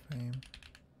rid of fame.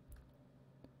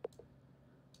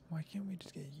 Why can't we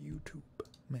just get YouTube,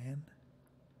 man?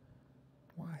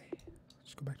 Why?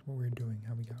 Let's go back to what we were doing,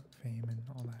 how we got fame and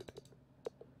all that.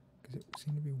 Because it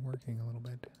seemed to be working a little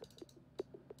bit.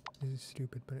 This is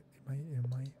stupid, but it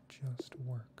might just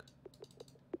work.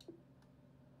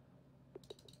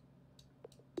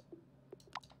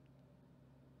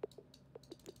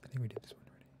 I think we did this one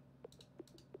already.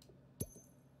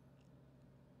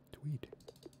 Tweet.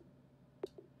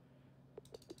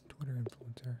 Twitter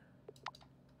influencer.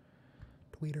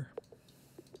 Tweeter.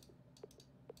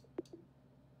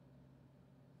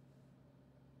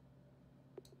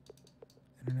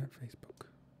 Internet, Facebook.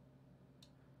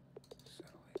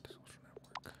 Satellite, social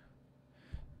network.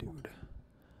 Dude,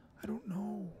 I don't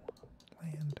know.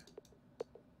 Land.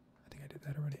 I think I did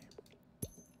that already.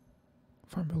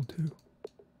 Farmville 2.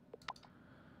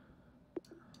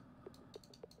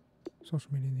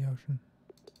 Social media in the ocean.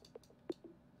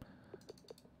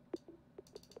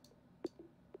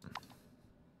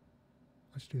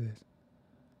 Let's do this.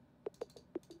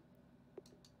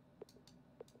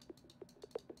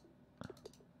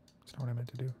 That's not what I meant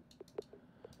to do.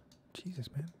 Jesus,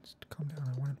 man. Just calm down.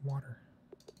 I wanted water.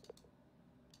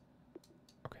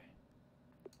 Okay.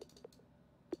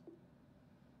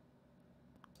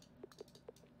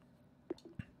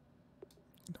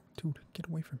 No, dude, get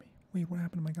away from me. Wait, what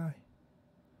happened to my guy?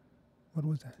 What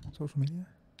was that? Social media?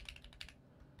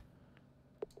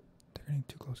 They're getting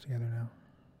too close together now.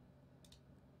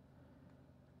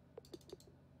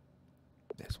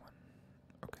 This one.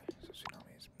 Okay, so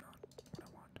tsunami is not what I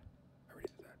want. I already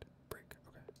did that. Break.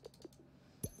 Okay.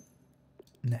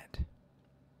 Net.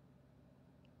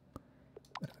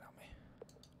 That doesn't help me.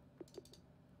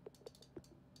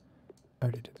 I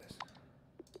already did this.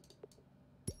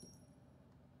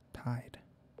 Tide.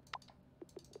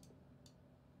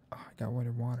 Oh, I got rid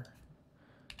of water.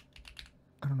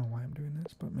 I don't know why I'm doing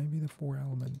this, but maybe the four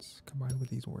elements combined with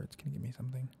these words can give me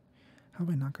something. How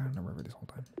have I not gotten a river this whole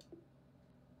time?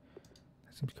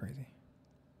 That seems crazy.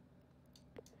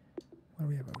 Why do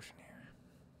we have ocean here?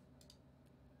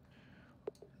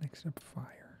 Next up,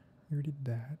 fire. We already did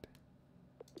that.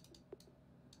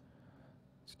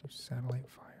 Let's do satellite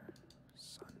fire.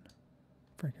 Sun.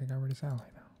 Frick, I got rid of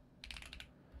satellite now.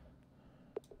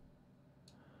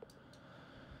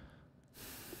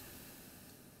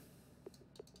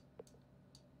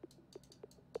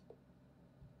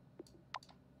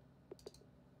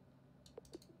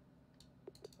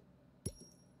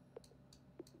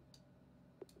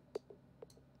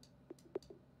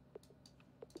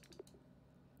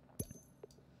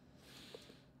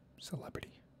 Celebrity.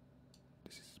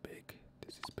 This is big.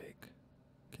 This is big.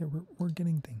 Okay, we're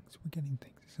getting things. We're getting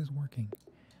things. This is working.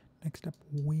 Next up,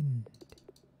 wind.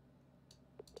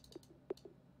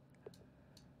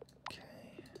 Okay.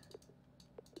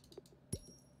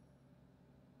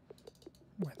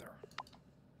 Weather.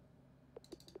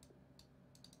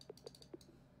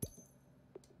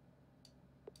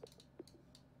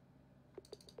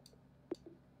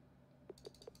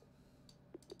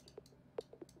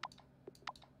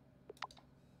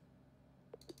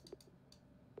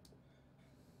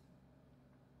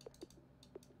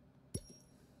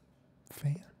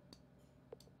 Fan.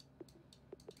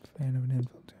 Fan of an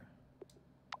infilter.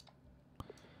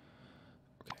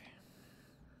 Okay.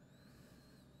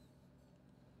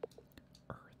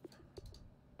 Earth.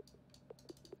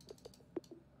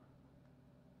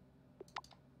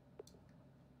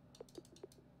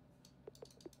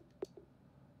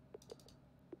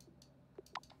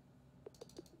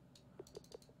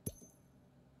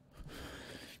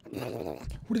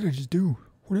 What did I just do?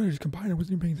 What did I just combine? I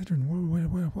wasn't even paying attention.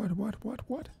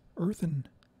 What? Earth and...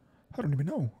 I don't even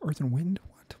know. Earth and wind?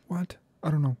 What? I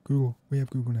don't know. Google. We have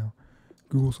Google now.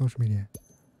 Google social media.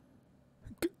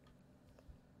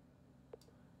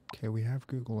 Okay, we have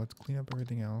Google. Let's clean up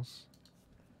everything else.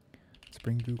 Let's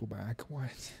bring Google back.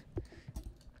 What?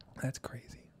 That's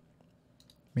crazy.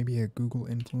 Maybe a Google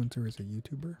influencer is a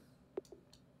YouTuber?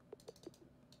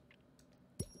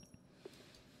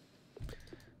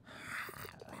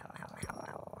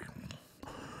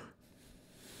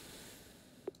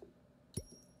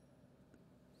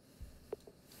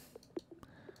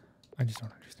 I just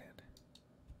don't understand.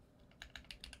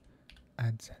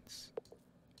 AdSense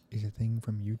is a thing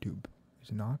from YouTube. Is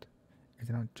it not? Is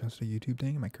it not just a YouTube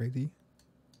thing? Am I crazy?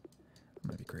 I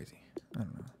might be crazy. I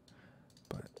don't know.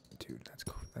 But, dude,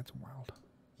 that's wild.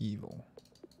 Evil.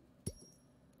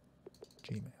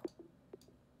 Gmail.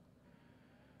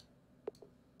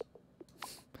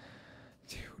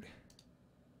 Dude.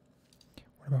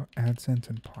 What about AdSense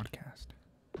and podcast?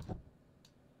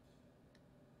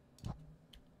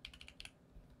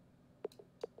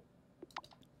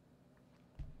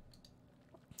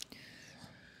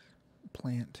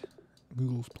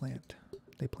 Google's plant.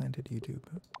 They planted YouTube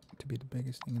to be the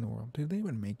biggest thing in the world. Did they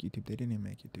even make YouTube? They didn't even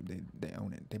make YouTube. They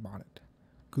own it. They bought it.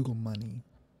 Google money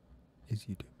is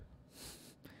YouTube.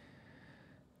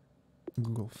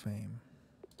 Google fame.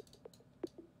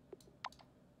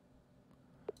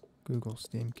 Google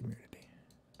Steam community.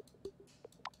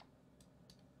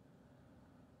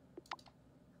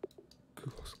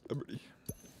 Google celebrity.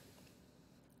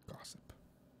 Gossip.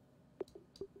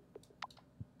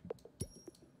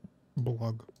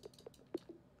 Blog.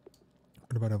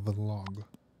 What about a vlog?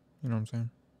 You know what I'm saying?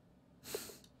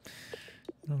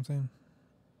 You know what I'm saying?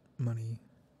 Money.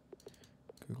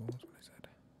 Google is what I said.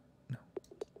 No.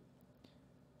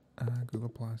 Google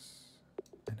Plus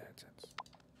and AdSense.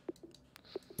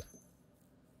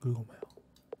 Google Mail.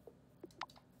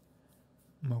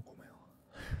 Mobile Mail.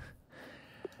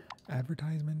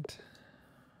 Advertisement.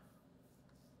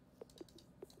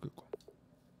 Google.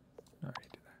 I already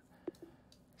did that.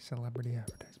 Celebrity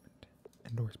advertisement.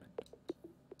 Endorsement.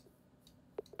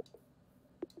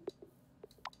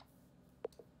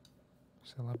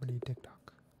 Celebrity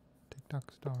TikTok.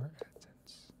 TikTok star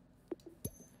AdSense.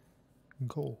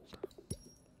 Gold.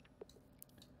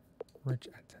 Rich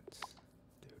AdSense.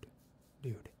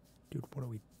 Dude, what are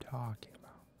we talking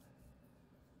about?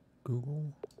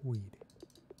 Google weed.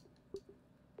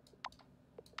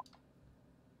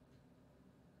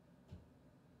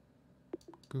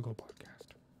 Google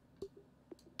podcast.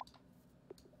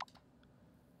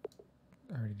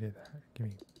 I already did that. Give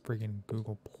me freaking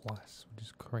Google Plus, which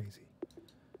is crazy.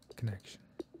 Connection.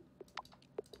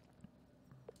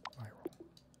 Viral.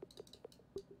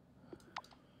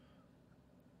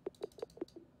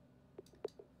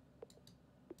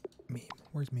 Meme.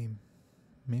 Where's meme?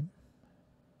 Meme?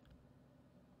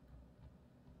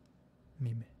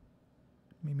 Meme.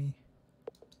 Meme.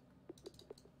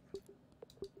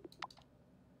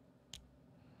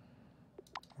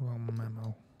 Well,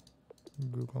 memo.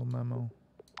 Google memo.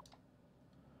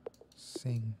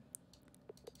 Sing.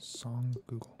 Song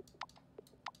Google.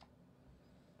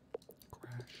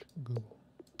 Crash Google.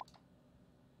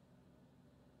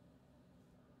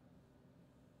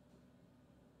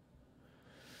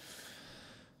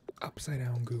 Upside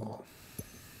down Google.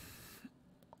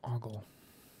 Ogle.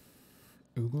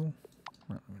 Oogle?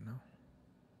 I don't even know.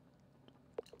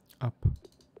 Up.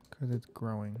 Because it's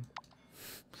growing.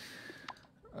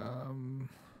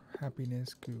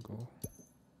 Happiness Google.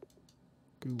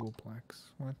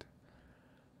 Googleplex. What?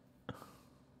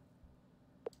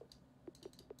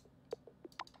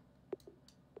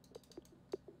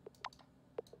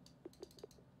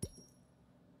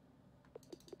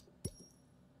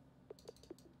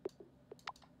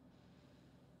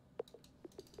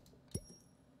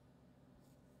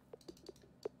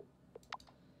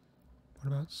 What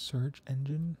about search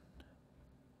engine?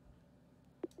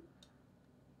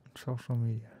 Social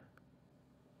media.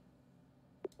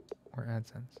 Or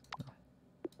AdSense? No.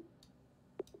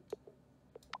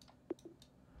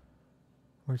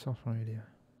 Where's social media?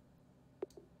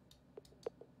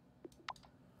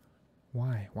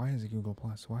 Why? Why is it Google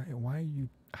Plus? Why are you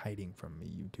hiding from me,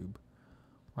 YouTube?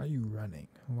 Why are you running?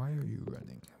 Why are you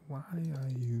running? Why are you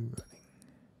running?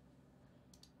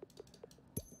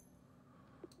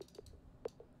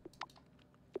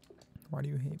 Why do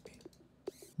you hate me?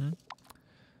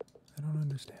 I don't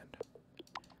understand.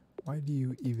 Why do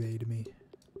you evade me?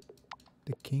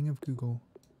 The king of Google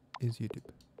is YouTube.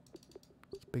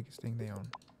 It's the biggest thing they own.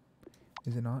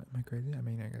 Is it not? Am I crazy? I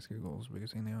mean, I guess Google is the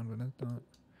biggest thing they own, but that's not.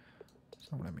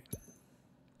 not what I mean.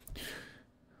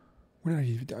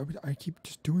 What did I keep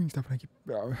just doing stuff and I keep...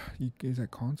 is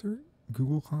that concert?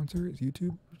 Google concert?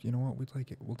 YouTube? You know what? We'll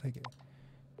take it. We'll take it.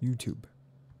 YouTube.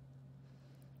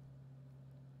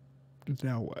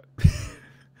 Now what?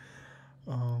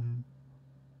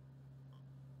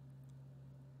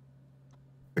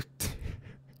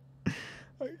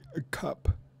 A cup.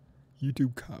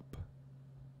 YouTube cup.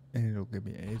 And it'll give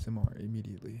me ASMR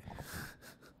immediately.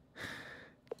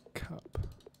 Cup.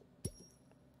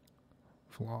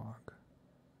 Vlog.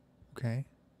 Okay.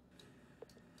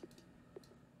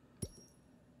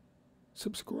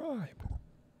 Subscribe.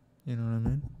 You know what I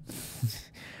mean?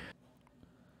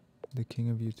 The king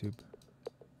of YouTube.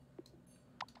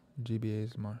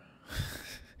 GBASMR.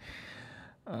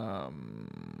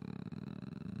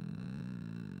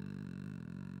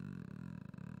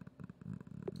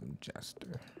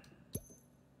 Jester.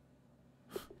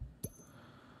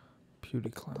 Beauty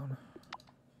clown.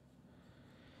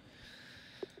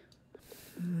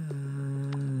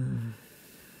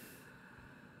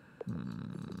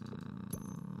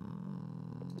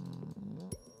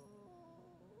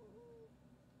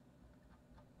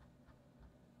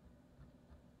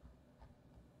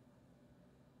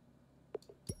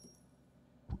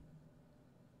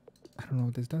 I don't know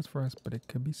what this does for us, but it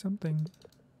could be something.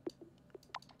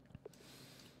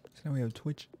 So now we have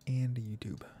Twitch and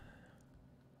YouTube.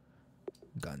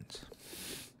 Guns.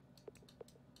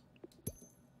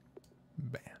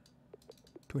 Ban.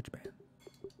 Twitch ban.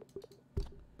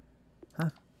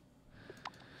 Huh?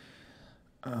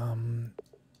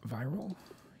 Viral.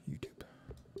 YouTube.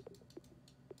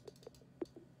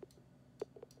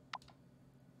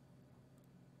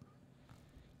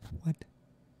 What?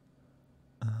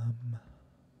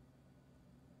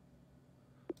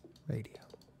 Radio.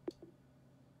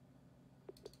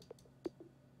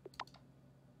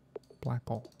 Black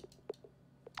hole.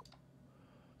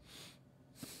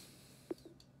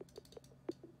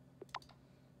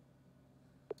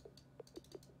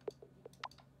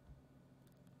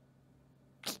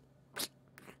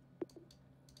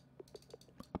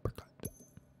 Uppercut.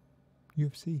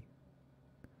 UFC.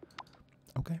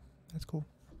 Okay, that's cool.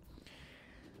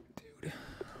 Dude,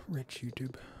 rich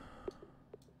YouTube.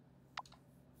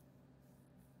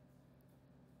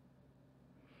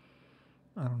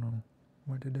 I don't know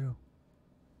what to do.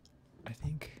 I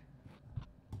think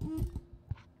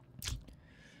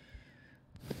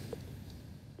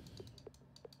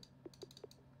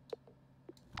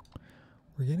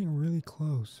we're getting really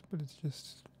close, but it's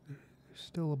just there's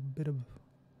still a bit of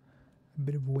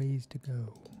ways to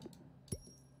go.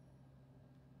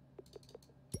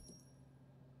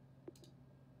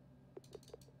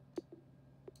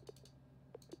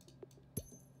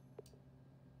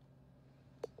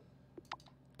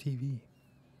 TV.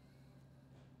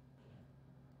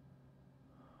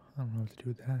 I don't know what to do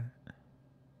with that.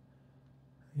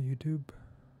 YouTube.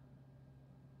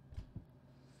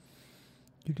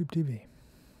 YouTube TV.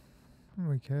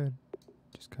 We could.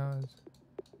 Just cause.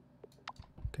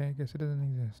 Okay, I guess it doesn't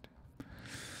exist.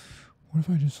 What if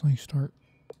I just like start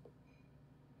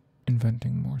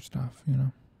inventing more stuff, you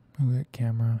know? Maybe a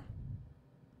camera.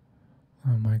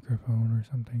 Or a microphone or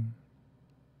something.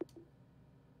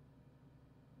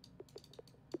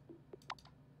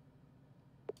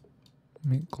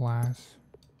 Make glass.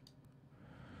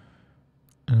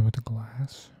 And with the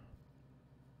glass,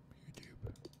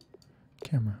 YouTube.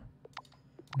 Camera.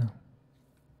 No.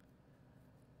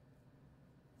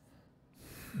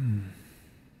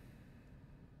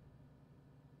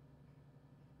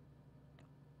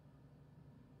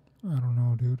 I don't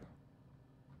know, dude.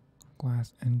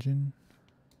 Glass engine.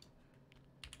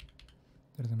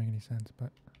 That doesn't make any sense,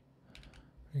 but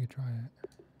we could try it.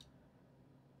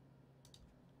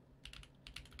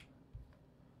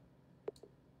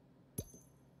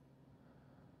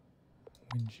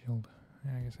 Windshield.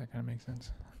 Yeah, I guess that kind of makes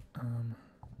sense.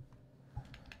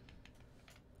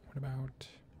 What about...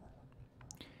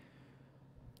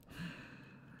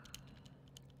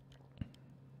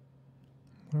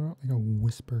 What about like a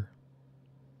whisper?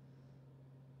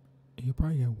 You could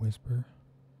probably get a whisper.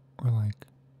 Or like...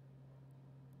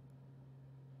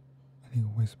 I think a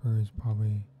whisper is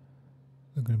probably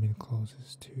going to be the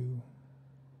closest to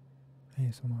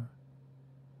ASMR.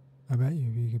 I bet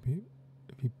you if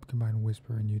you combine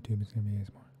whisper and YouTube, it's going to be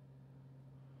ASMR.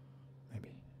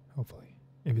 Maybe. Hopefully.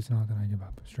 If it's not, then I give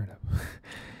up. Straight up.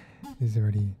 This is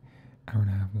already an hour and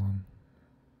a half long.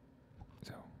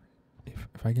 So,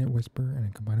 if I get whisper and I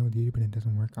combine it with YouTube and it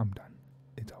doesn't work, I'm done.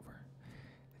 It's over.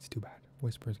 It's too bad.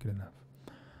 Whisper is good enough.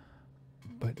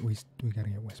 But we got to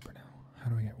get whisper now. How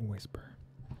do I get whisper?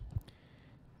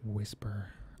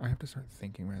 Whisper. I have to start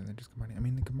thinking rather than just combining. I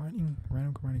mean, the random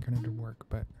combining kind of did work,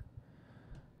 but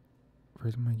for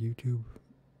something like YouTube,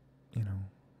 you know,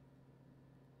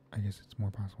 I guess it's more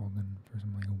possible than for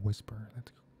something like a whisper.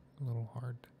 That's a little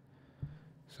hard.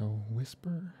 So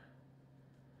whisper,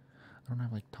 I don't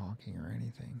have like talking or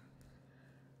anything.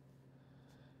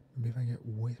 Maybe if I get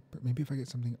whisper, maybe if I get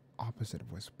something opposite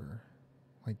of whisper,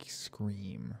 like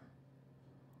scream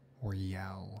or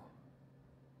yell.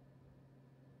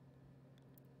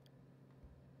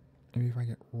 Maybe if I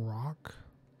get rock,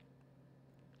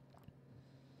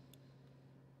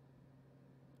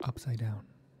 upside down.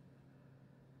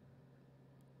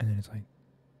 And then it's like,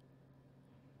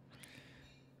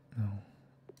 no,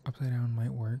 upside down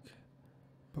might work,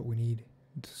 but we need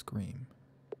to scream.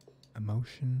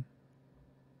 Emotion,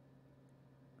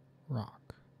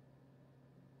 rock,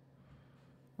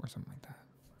 or something like that.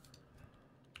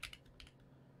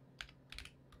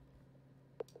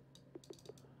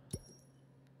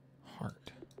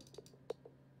 Heart.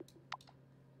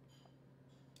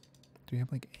 Do we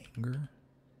have like anger?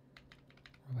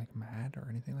 Or like mad or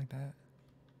anything like that?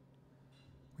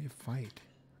 We have fight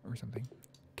or something.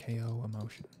 KO,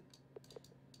 emotion.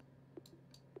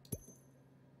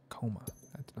 Coma.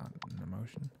 That's not an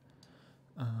emotion.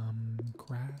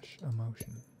 Crash,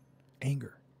 emotion.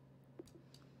 Anger.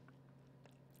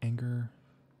 Anger.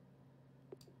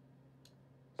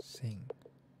 Sing.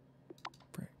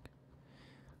 Frick.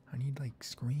 I need like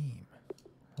scream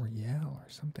or yell or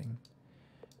something.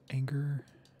 Anger.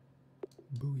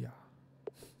 Booyah.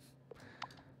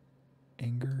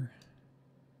 Anger.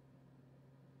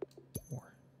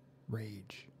 Or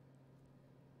rage.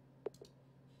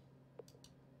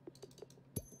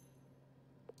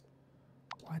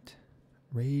 What?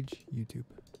 Rage, YouTube.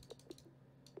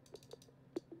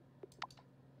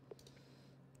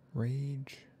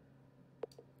 Rage,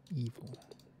 evil.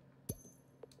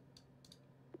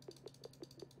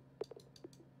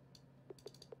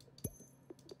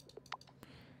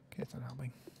 Okay, it's not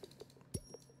helping.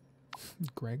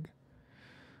 Greg?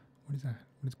 What is that?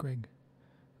 What is Greg?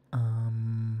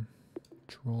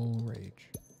 Troll rage.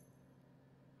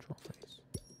 Troll face.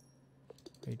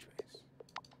 Rage face.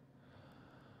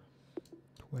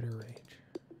 Twitter rage.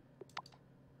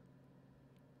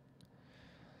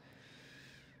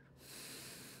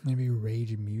 Maybe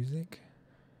rage music?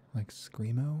 Like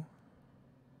Screamo?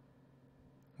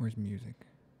 Where's music?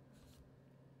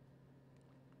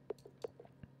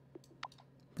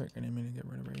 Frick, I didn't mean to get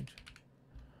rid of rage.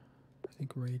 I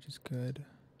think rage is good.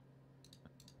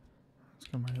 Let's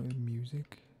combine it with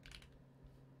music.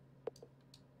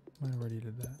 I already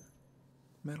did that.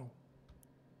 Metal.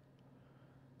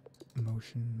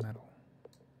 Emotion, metal.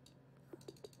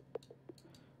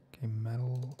 Okay,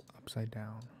 metal upside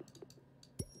down.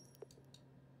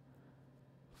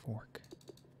 Fork.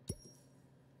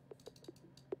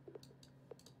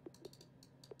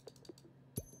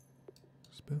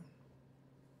 Spoon.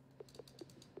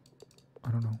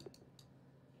 I don't know.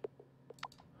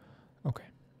 Okay.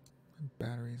 My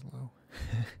battery's low.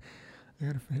 I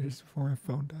gotta finish this before my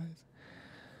phone dies.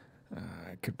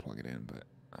 I could plug it in, but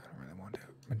I don't really want to.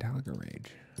 Metallic or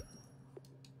Rage?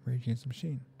 Rage Against the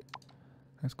Machine.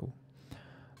 That's cool.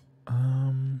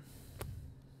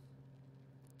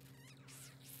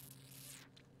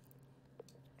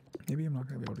 Maybe I'm not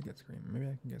gonna be able to get Scream. Maybe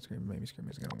I can get Scream. Maybe Scream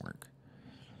isn't gonna work.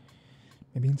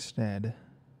 Maybe instead,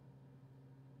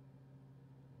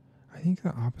 I think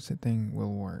the opposite thing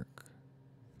will work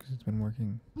because it's been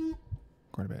working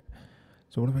quite a bit.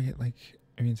 So what if I get like,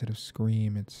 maybe instead of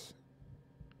Scream, it's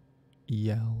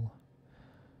Yell.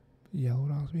 Yell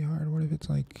would also be hard. What if it's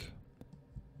like,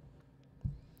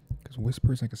 because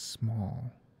Whisper is like a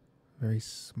small, very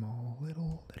small,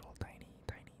 little tiny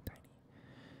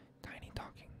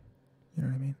talking. You know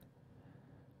what I mean?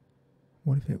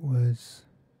 What if it was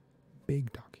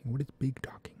big talking? What is big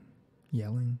talking?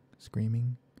 Yelling,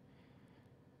 screaming,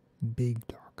 big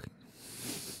talking.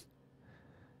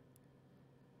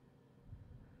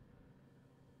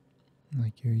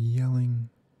 Like you're yelling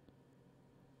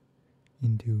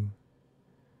into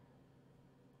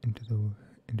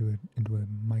a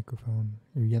microphone.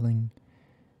 You're yelling,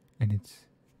 and it's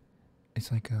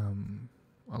like a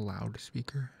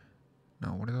loudspeaker. No,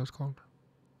 what are those called?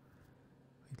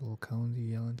 Like the little cones you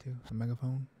yell into. A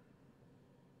megaphone.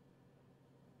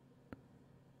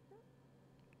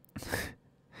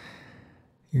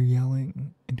 You're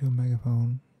yelling into a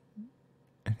megaphone,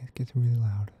 and it gets really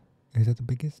loud. Is that the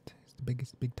biggest? Is the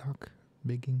biggest big talk?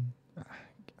 Bigging? I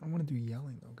don't want to do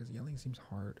yelling though, because yelling seems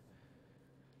hard.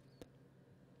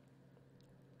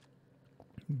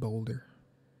 Boulder.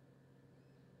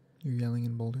 You're yelling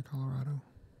in Boulder, Colorado.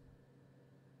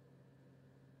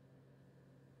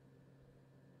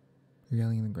 You're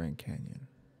yelling in the Grand Canyon.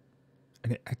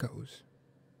 And it echoes.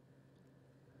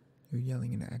 You're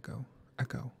yelling in an echo.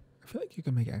 Echo. I feel like you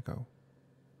can make echo.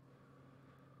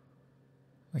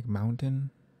 Like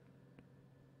mountain.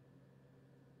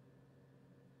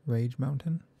 Rage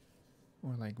Mountain.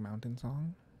 Or like mountain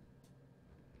song.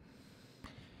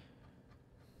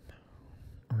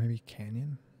 Or maybe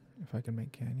canyon. If I can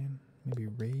make canyon. Maybe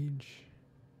rage.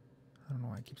 I don't know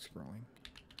why I keep scrolling.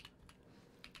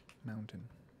 Mountain.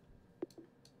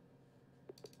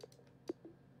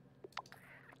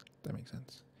 That makes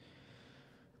sense.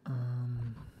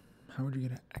 How would you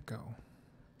get an echo?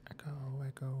 Echo,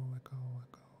 echo, echo,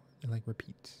 echo. It like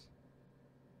repeats.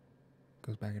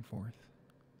 Goes back and forth.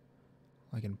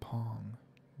 Like in Pong,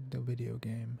 the video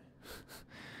game.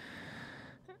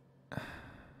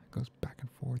 Goes back and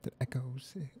forth. It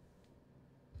echoes.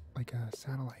 Like a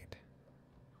satellite.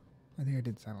 I think I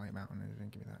did Satellite Mountain and it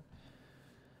didn't give me that.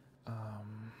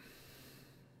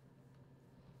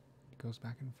 It goes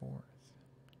back and forth.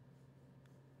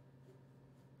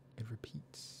 It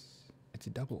repeats. It's a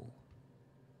double.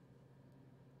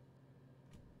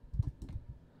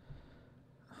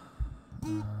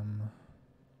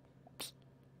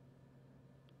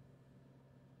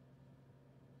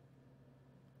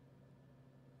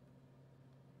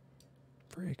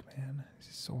 Frick, man. This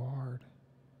is so hard.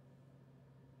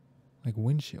 Like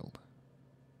windshield.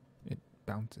 It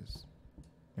bounces.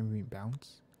 Maybe we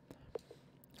bounce?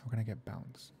 How can I get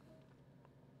bounce?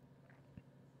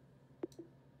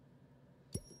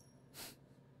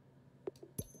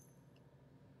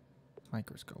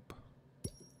 Microscope.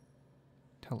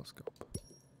 Telescope.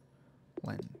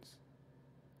 Lens.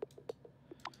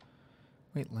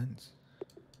 Wait, lens.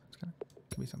 It's gonna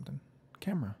could be something.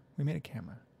 Camera. We made a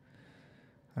camera.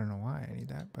 I don't know why I need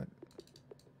that, but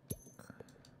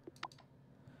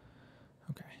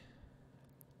okay.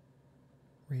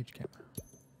 Rage camera.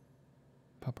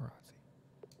 Paparazzi.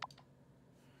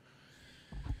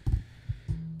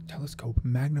 Telescope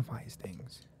magnifies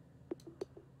things.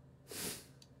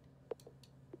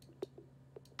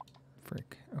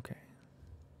 Frick. Okay.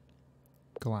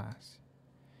 Glass.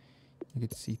 You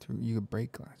could see through. You could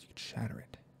break glass. You could shatter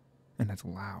it. And that's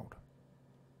loud.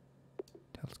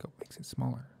 Telescope makes it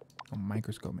smaller. A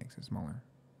microscope makes it smaller.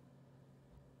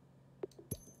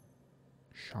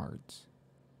 Shards.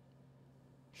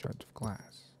 Shards of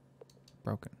glass.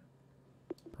 Broken.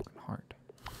 Broken heart.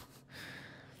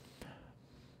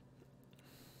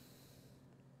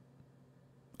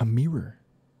 A mirror.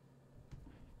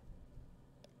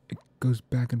 It goes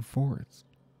back and forth.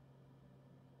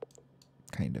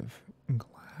 Kind of.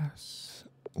 Glass.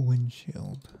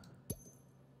 Windshield.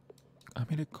 I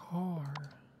made a car.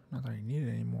 Not that I need it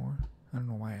anymore. I don't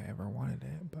know why I ever wanted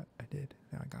it, but I did.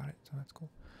 Now I got it, so that's cool.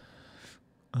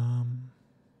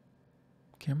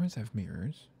 Cameras have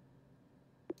mirrors.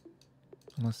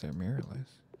 Unless they're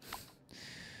mirrorless.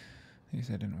 I guess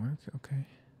that didn't work. Okay.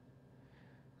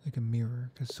 Like a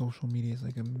mirror, because social media is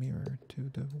like a mirror to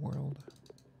the world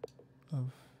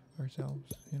of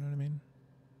ourselves. You know what I mean?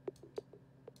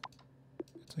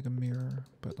 It's like a mirror,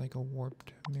 but like a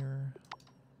warped mirror.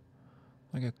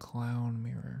 Like a clown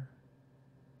mirror.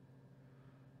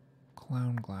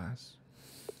 Clown glass.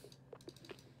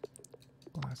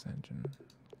 Glass engine.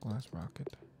 Glass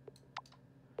rocket.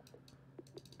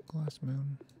 Glass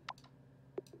moon.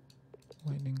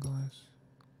 Lightning glass.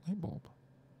 Light bulb.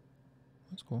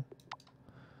 That's cool.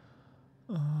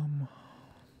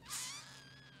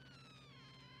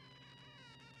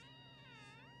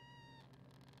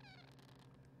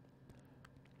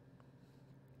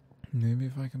 Maybe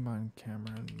if I combine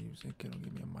camera and music, it'll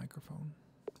give me a microphone.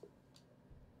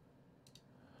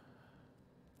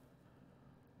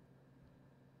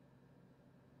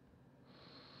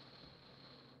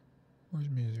 Where's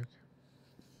music?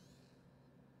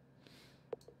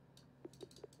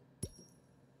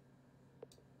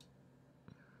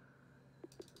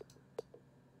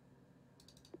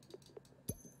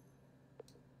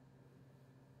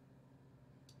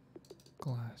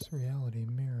 Glass, reality,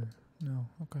 mirror. No,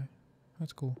 okay.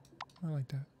 That's cool. I like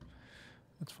that.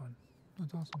 That's fun.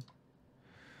 That's awesome.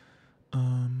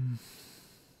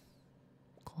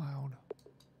 Cloud.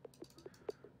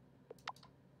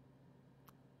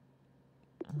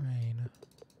 Rain.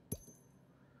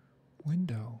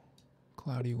 Window.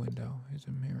 Cloudy window is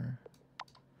a mirror.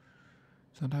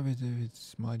 Sometimes if it's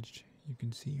smudged, you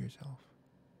can see yourself.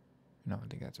 No, I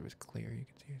think that's if it's clear, you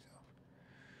can see yourself.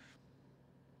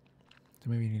 So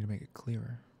maybe you need to make it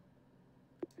clearer.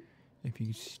 If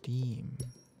you steam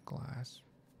glass.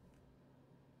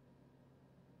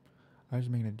 I was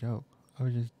just making a joke. I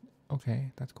was just,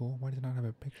 okay, that's cool. Why does it not have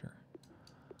a picture?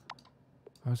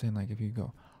 I was saying, like, if you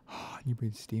go, and you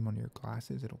breathe steam on your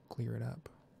glasses, it'll clear it up.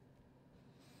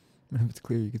 And if it's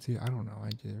clear, you can see it. I don't know.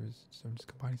 I'm just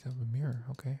combining stuff with a mirror.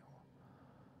 Okay.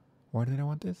 Why did I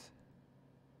want this?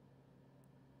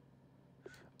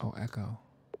 Oh, echo.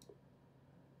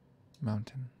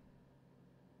 Mountain.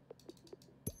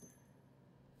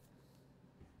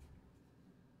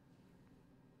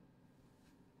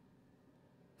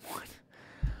 What?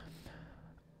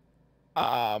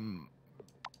 I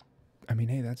mean,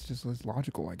 hey, that's just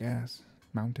logical, I guess.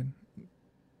 Mountain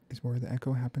is where the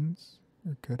echo happens,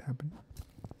 or could happen.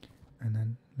 And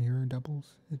then mirror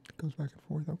doubles. It goes back and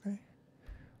forth. Okay.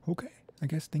 Okay. I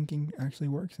guess thinking actually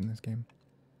works in this game.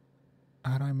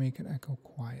 How do I make it echo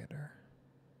quieter?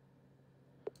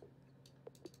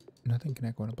 Nothing can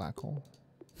echo in a black hole.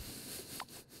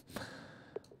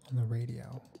 On the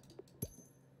radio.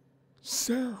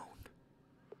 Sound!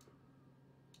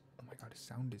 Oh my god,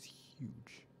 sound is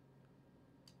huge.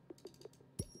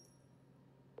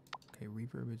 Okay,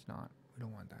 reverb is not. We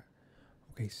don't want that.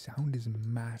 Okay, sound is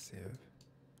massive.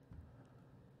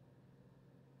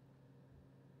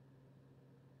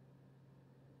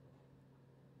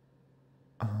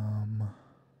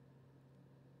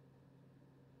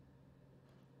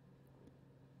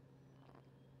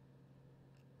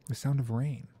 The sound of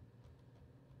rain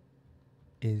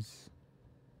is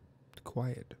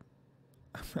quiet.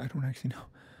 I don't actually know.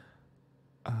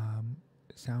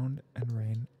 Sound and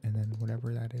rain, and then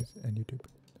whatever that is, and YouTube.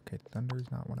 Okay, thunder is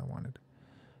not what I wanted.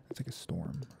 That's like a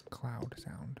storm, cloud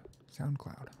sound, sound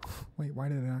cloud. Wait, why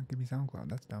did it not give me sound cloud?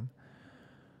 That's dumb.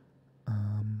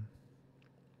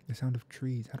 The sound of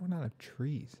trees. How do I not have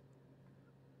trees?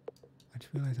 I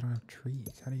just realized I don't have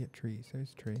trees. How do you get trees?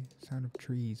 There's a tree. Sound of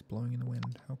trees blowing in the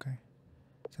wind. Okay.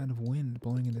 Sound of wind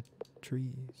blowing in the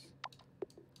trees.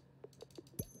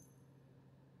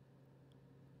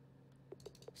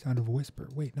 Sound of whisper.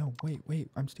 Wait, no, wait.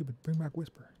 I'm stupid. Bring back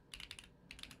whisper.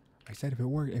 I said if it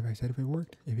worked. If it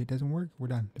worked. If it doesn't work, we're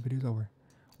done. The video's over.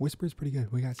 Whisper is pretty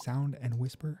good. We got sound and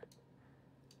whisper.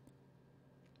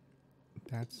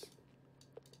 That's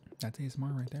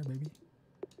ASMR right there, baby.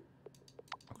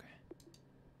 Okay.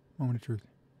 Moment of truth.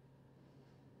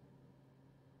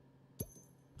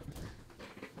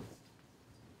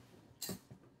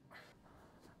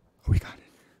 We got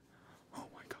it. Oh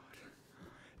my god.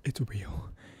 It's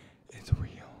real. It's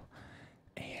real.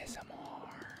 ASMR.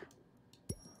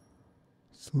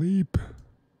 Sleep.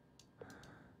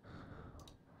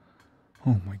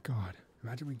 Oh my god.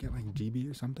 Imagine we get like GB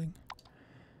or something.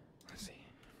 Let's see.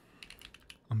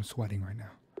 I'm sweating right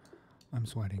now. I'm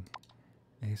sweating.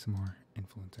 ASMR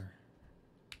influencer.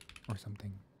 Or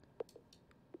something.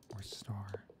 Or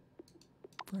star.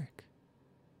 Frick.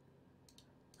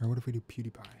 Or what if we do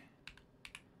PewDiePie?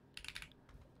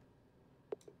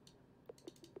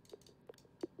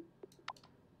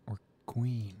 Or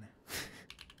Queen.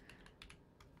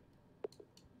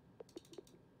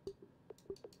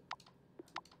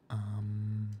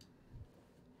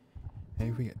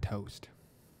 Maybe we get toast.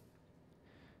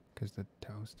 Because the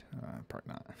toast, part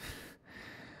not.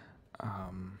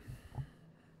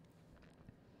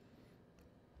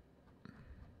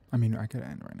 I mean, I could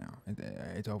end right now.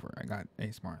 It's over. I got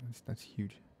ASMR. That's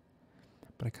huge.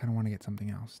 But I kind of want to get something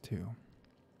else too.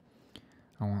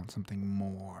 I want something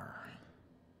more.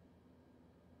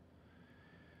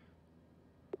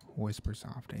 Whisper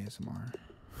soft ASMR.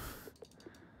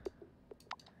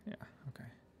 Yeah, okay.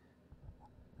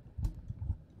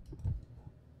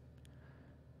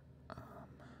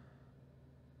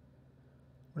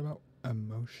 What about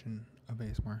emotion of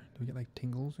ASMR? Do we get like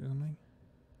tingles or something?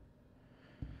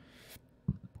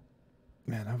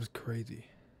 Man, that was crazy.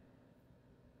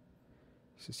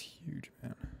 This is huge,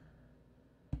 man.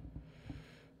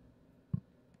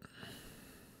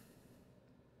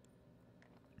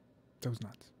 That was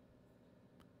nuts.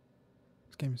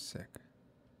 This game is sick.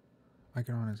 I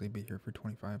could honestly be here for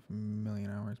 25 million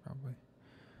hours, probably.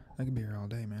 I could be here all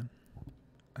day, man.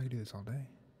 I could do this all day.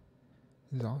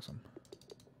 This is awesome.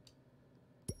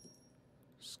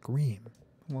 Scream.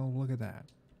 Well, look at that.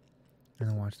 And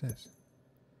then watch this.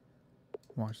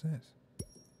 Watch this.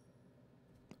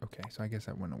 Okay, so I guess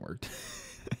that wouldn't have worked.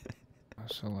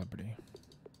 A celebrity.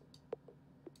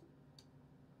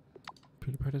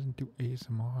 PewDiePie doesn't do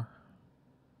ASMR.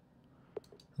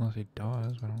 Unless he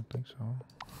does, but I don't think so.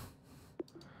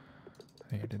 I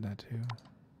think I did that too.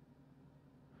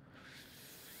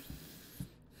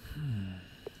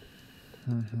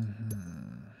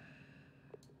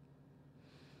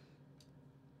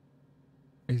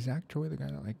 Is Zach Troy the guy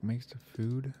that like makes the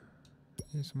food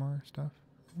ASMR stuff?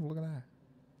 Oh, look at that.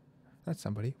 That's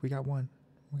somebody. We got one.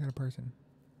 We got a person.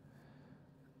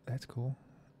 That's cool.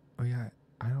 Oh yeah,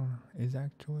 I don't know. Is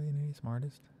actually an ASMR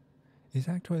artist? Is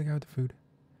actually the guy with the food?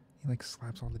 He like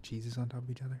slaps all the cheeses on top of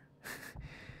each other.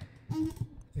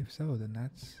 If so, then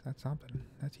that's something.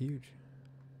 That's huge.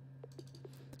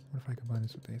 What if I combine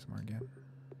this with ASMR again?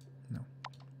 No.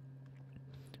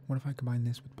 What if I combine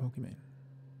this with Pokemon?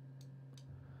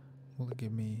 Will it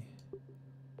give me...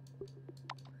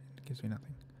 It gives me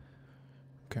nothing.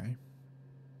 Okay.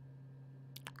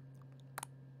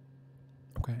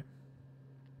 Okay.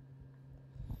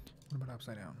 What about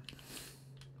upside down?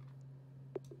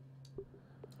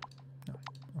 No.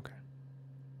 Okay.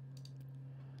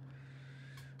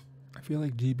 I feel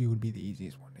like GB would be the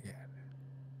easiest one to get.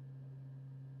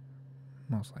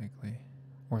 Most likely.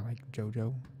 Or like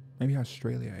JoJo. Maybe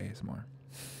Australia ASMR.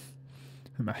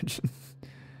 Imagine.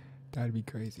 That'd be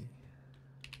crazy.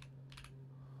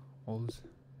 Oz.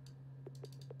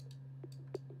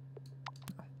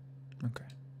 No. Okay.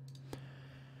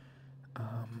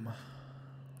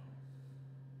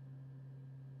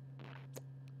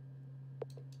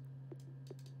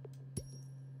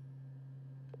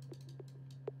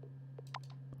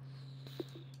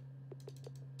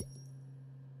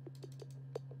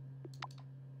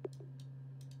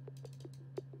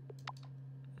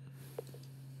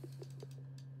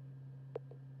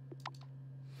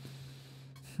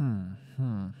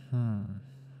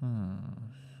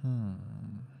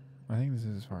 I think this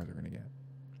is as far as we're gonna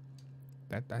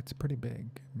get. That's pretty big,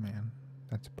 man.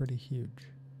 That's pretty huge.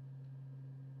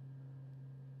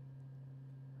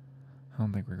 I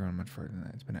don't think we're going much further than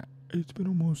that. It's been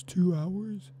almost 2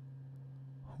 hours.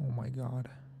 Oh my god.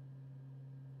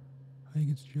 I think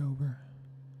it's Jover.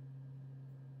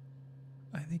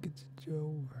 I think it's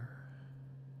Jover.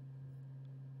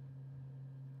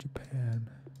 Japan.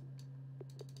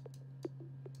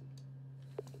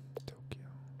 Tokyo.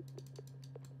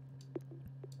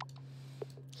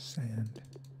 Sand.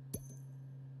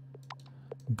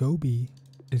 Gobi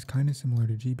is kind of similar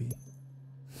to GB.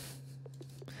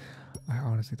 I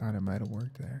honestly thought it might have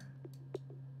worked there.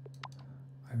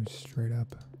 I was straight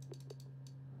up.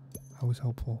 I was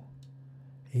hopeful.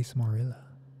 Ace-Marilla.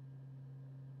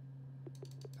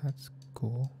 That's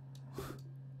cool.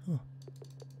 Oh.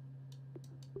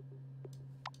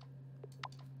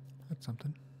 That's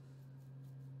something.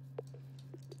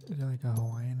 Is there like a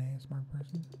Hawaiian ASMR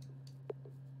person?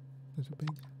 Is it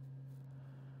big?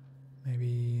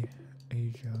 Maybe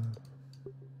Asia.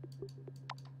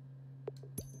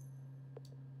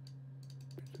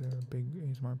 Is there a big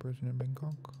ASMR person in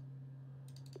Bangkok?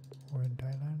 Or in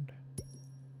Thailand?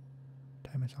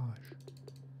 Thai massage.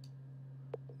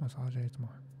 Massage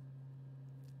ASMR.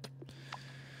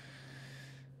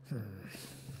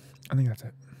 I think that's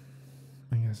it.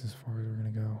 I think that's as far as we're gonna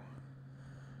go.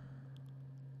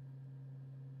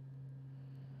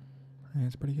 I think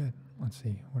it's pretty good. Let's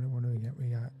see. What do we get? We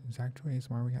got Zacto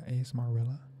ASMR. We got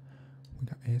ASMRilla. We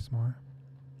got ASMR.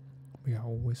 We got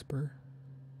Whisper.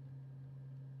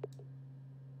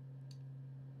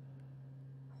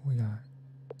 We got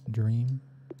Dream.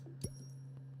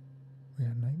 We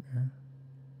got Nightmare.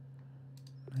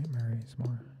 Nightmare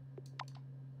ASMR.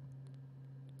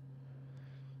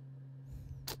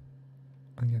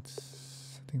 I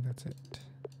think that's it.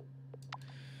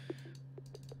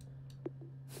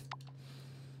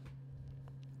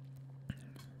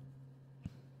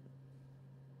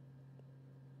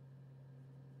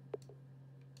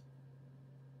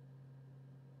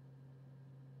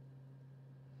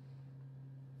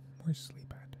 Where's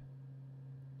sleep at?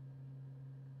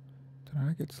 Did I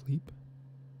not get sleep?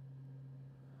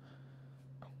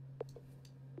 Oh.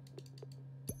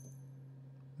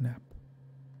 Nap.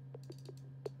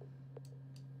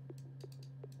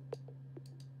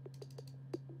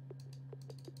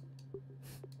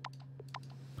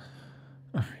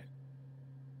 Alright.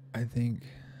 I think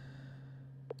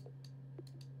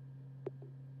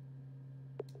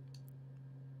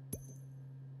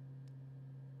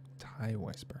Thai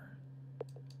Whisper.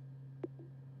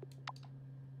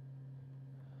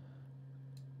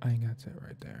 I think that's it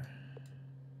right there.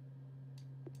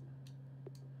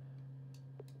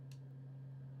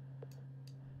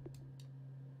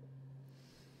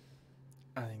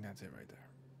 I think that's it right there.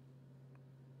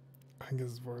 I think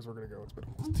that's as far as we're gonna go. It's been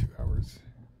almost 2 hours.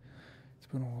 It's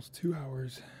been almost 2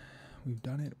 hours. We've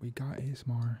done it. We got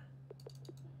ASMR.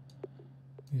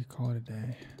 We could call it a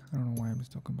day. I don't know why I'm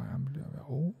still combining.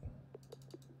 Oh.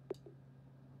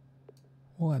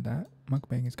 We'll add that.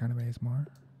 Mukbang is kind of ASMR.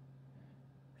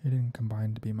 It didn't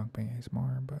combine to be mukbang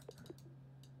ASMR, but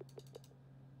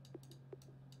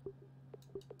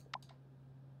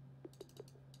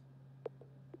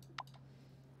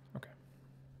okay.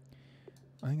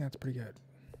 I think that's pretty good.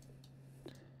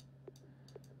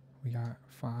 We got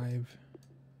 5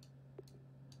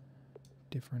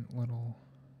 different little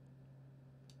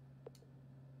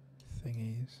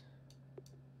thingies,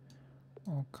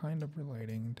 all kind of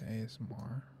relating to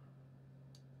ASMR.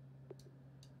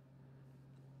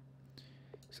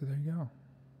 So there you go.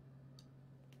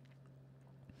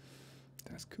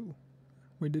 That's cool.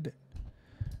 We did it.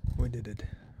 We did it.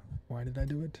 Why did I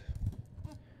do it?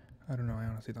 I don't know. I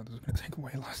honestly thought this was going to take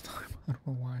way less time. I don't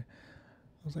know why.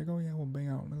 I was like, oh yeah, we'll bang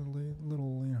out another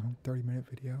little, 30-minute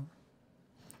video.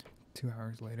 2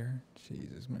 hours later.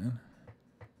 Jesus, man.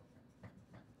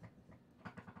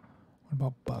 What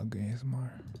about bug ASMR?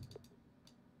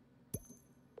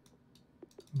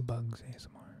 Bugs ASMR.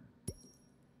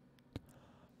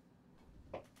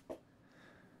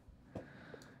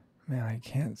 Man, I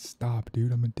can't stop,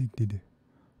 dude. I'm addicted.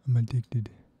 I'm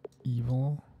addicted.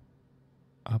 Evil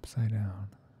upside down.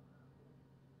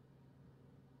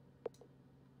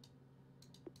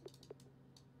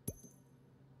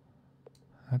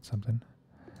 That's something.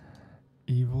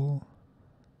 Evil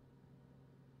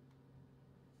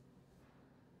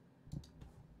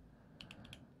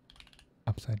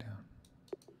upside down.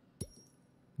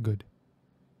 Good.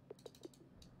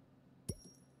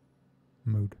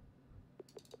 Mood.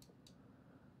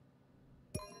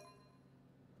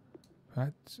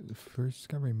 That's first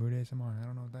discovery, mood ASMR. I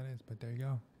don't know what that is, but there you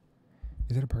go.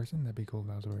 Is it a person? That'd be cool if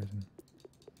that was a person.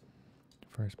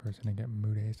 First person to get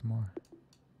mood ASMR.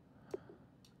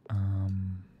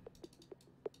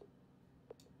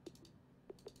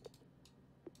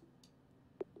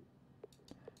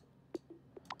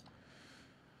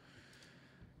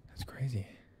 That's crazy.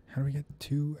 How do we get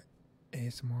 2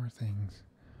 ASMR things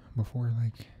before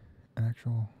like an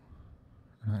actual,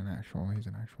 not an actual, he's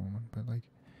an actual one, but like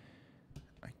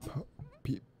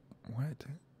what?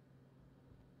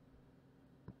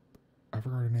 I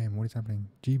forgot her name. What is happening?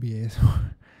 GB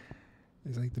ASMR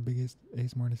is like the biggest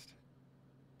ASMR artist.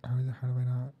 How can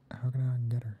I not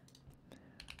get her?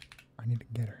 I need to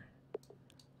get her.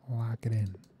 Lock it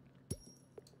in.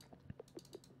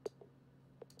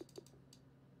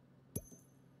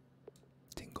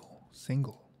 Tingle.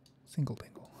 Single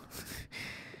tingle.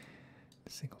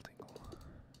 Single tingle.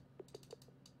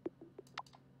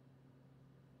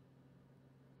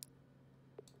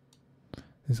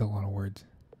 There's a lot of words.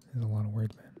 There's a lot of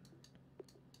words, man.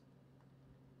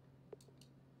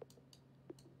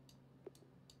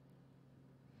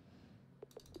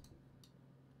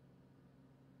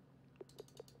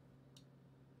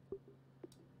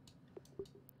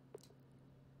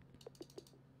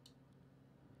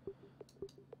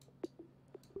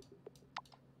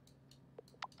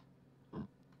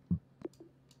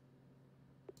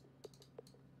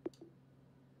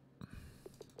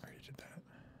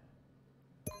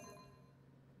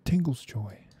 Tingle's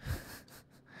Joy.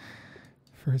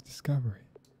 First discovery.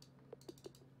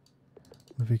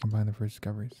 What if we combine the first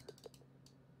discoveries?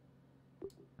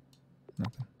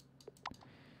 Nothing.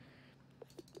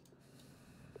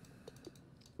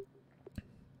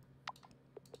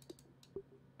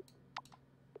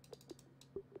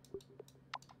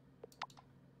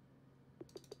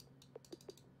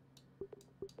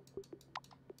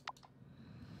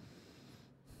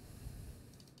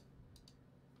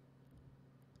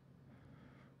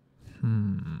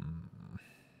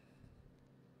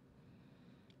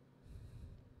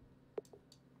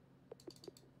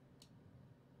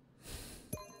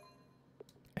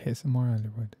 ASMR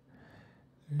Underwood.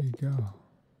 There you go.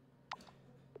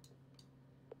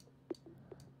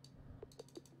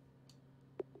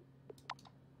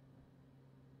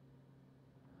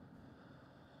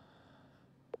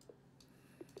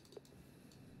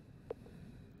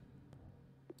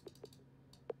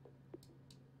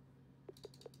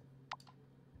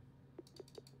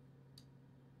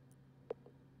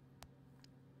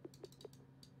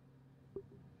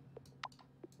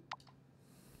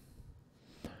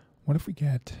 What if we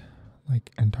get,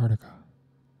 like, Antarctica?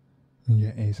 We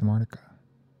get ASMRtica.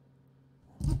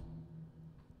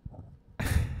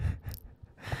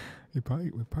 we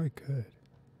probably could.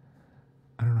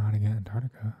 I don't know how to get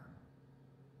Antarctica.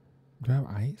 Do I have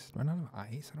ice? Do I not have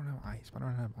ice? I don't have ice, but I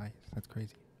don't have ice. That's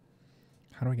crazy.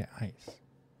 How do I get ice?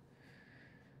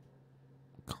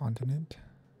 Continent.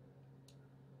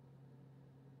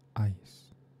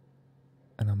 Ice.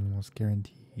 And I'm almost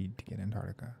guaranteed to get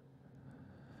Antarctica.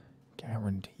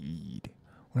 Guaranteed.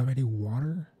 What if I do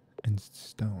water and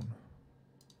stone?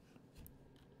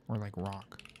 Or like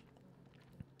rock?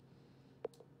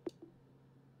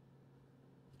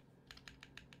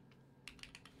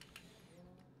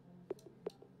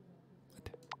 What?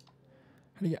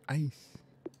 How do you get ice?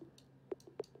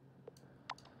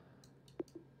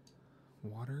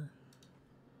 Water.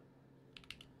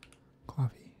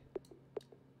 Coffee.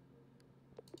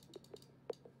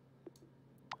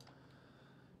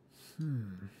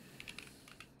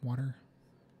 Water.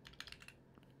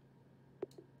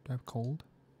 Do I have cold?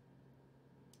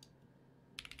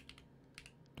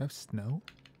 Do I have snow?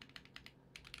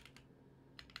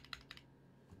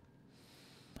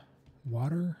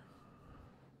 Water?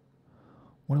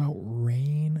 What about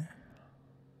rain?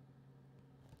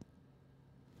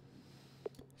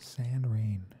 Sand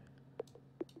rain.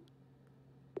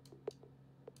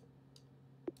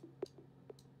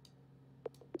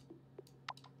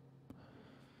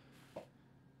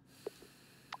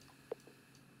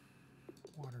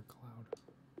 Water cloud.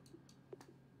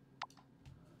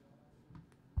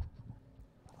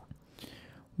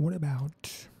 What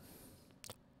about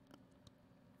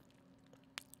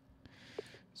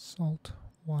salt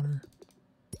water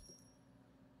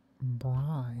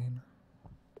brine?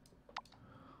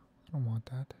 I don't want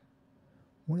that.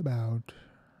 What about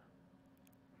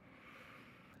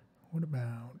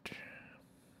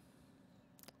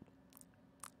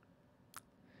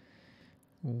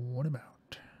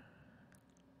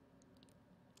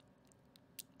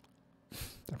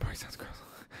that probably sounds gross.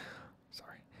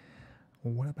 Sorry.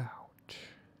 What about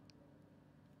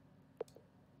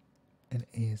an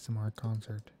ASMR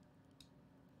concert?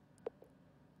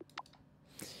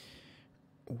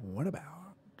 What about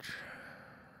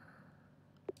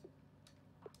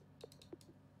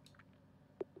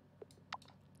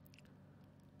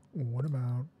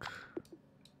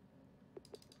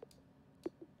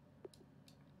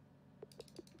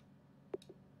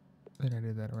I think I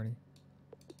did that already.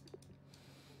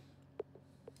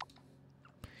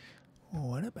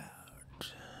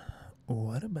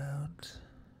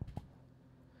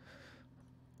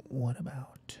 What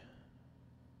about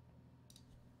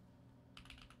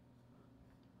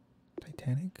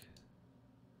Titanic?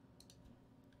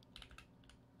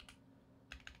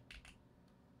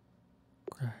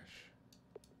 Crash.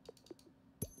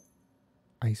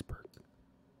 Iceberg.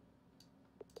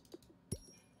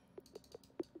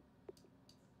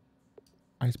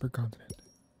 Iceberg continent.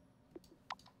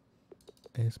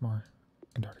 ASMR.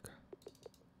 Antarctica.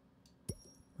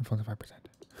 My phone's at 5%.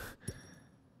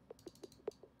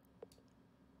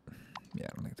 Yeah, I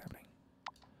don't think it's happening.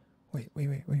 Wait.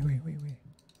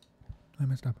 I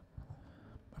messed up.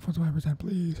 My phone's at 5%.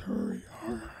 Please hurry.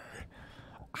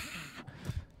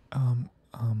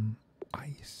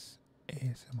 Ice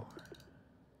ASMR.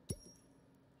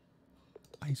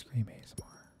 Ice cream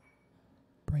ASMR.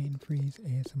 Brain freeze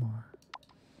ASMR.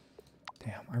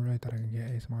 Damn, I really thought I could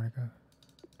get ASMRtica,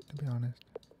 to be honest.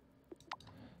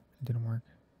 It didn't work.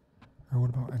 Or what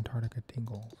about Antarctica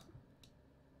tingles?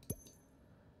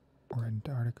 Or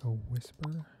Antarctica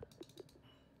whisper?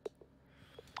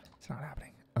 It's not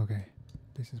happening. Okay,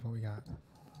 this is what we got.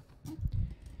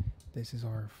 This is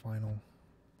our final.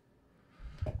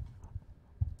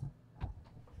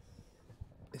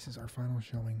 This is our final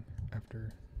showing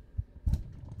after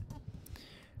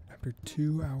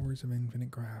 2 hours of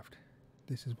infinite craft.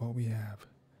 This is what we have.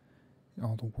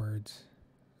 All the words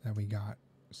that we got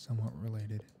somewhat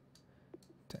related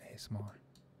to ASMR.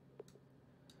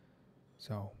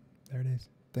 So there it is.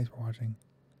 Thanks for watching.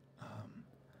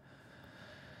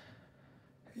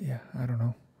 Yeah, I don't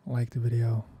know. Like the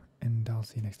video, and I'll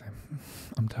see you next time.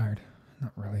 I'm tired.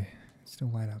 Not really. It's still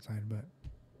light outside, but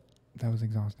that was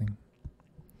exhausting.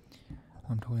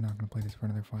 I'm totally not going to play this for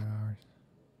another 5 hours.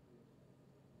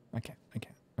 I can't.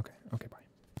 Okay, bye.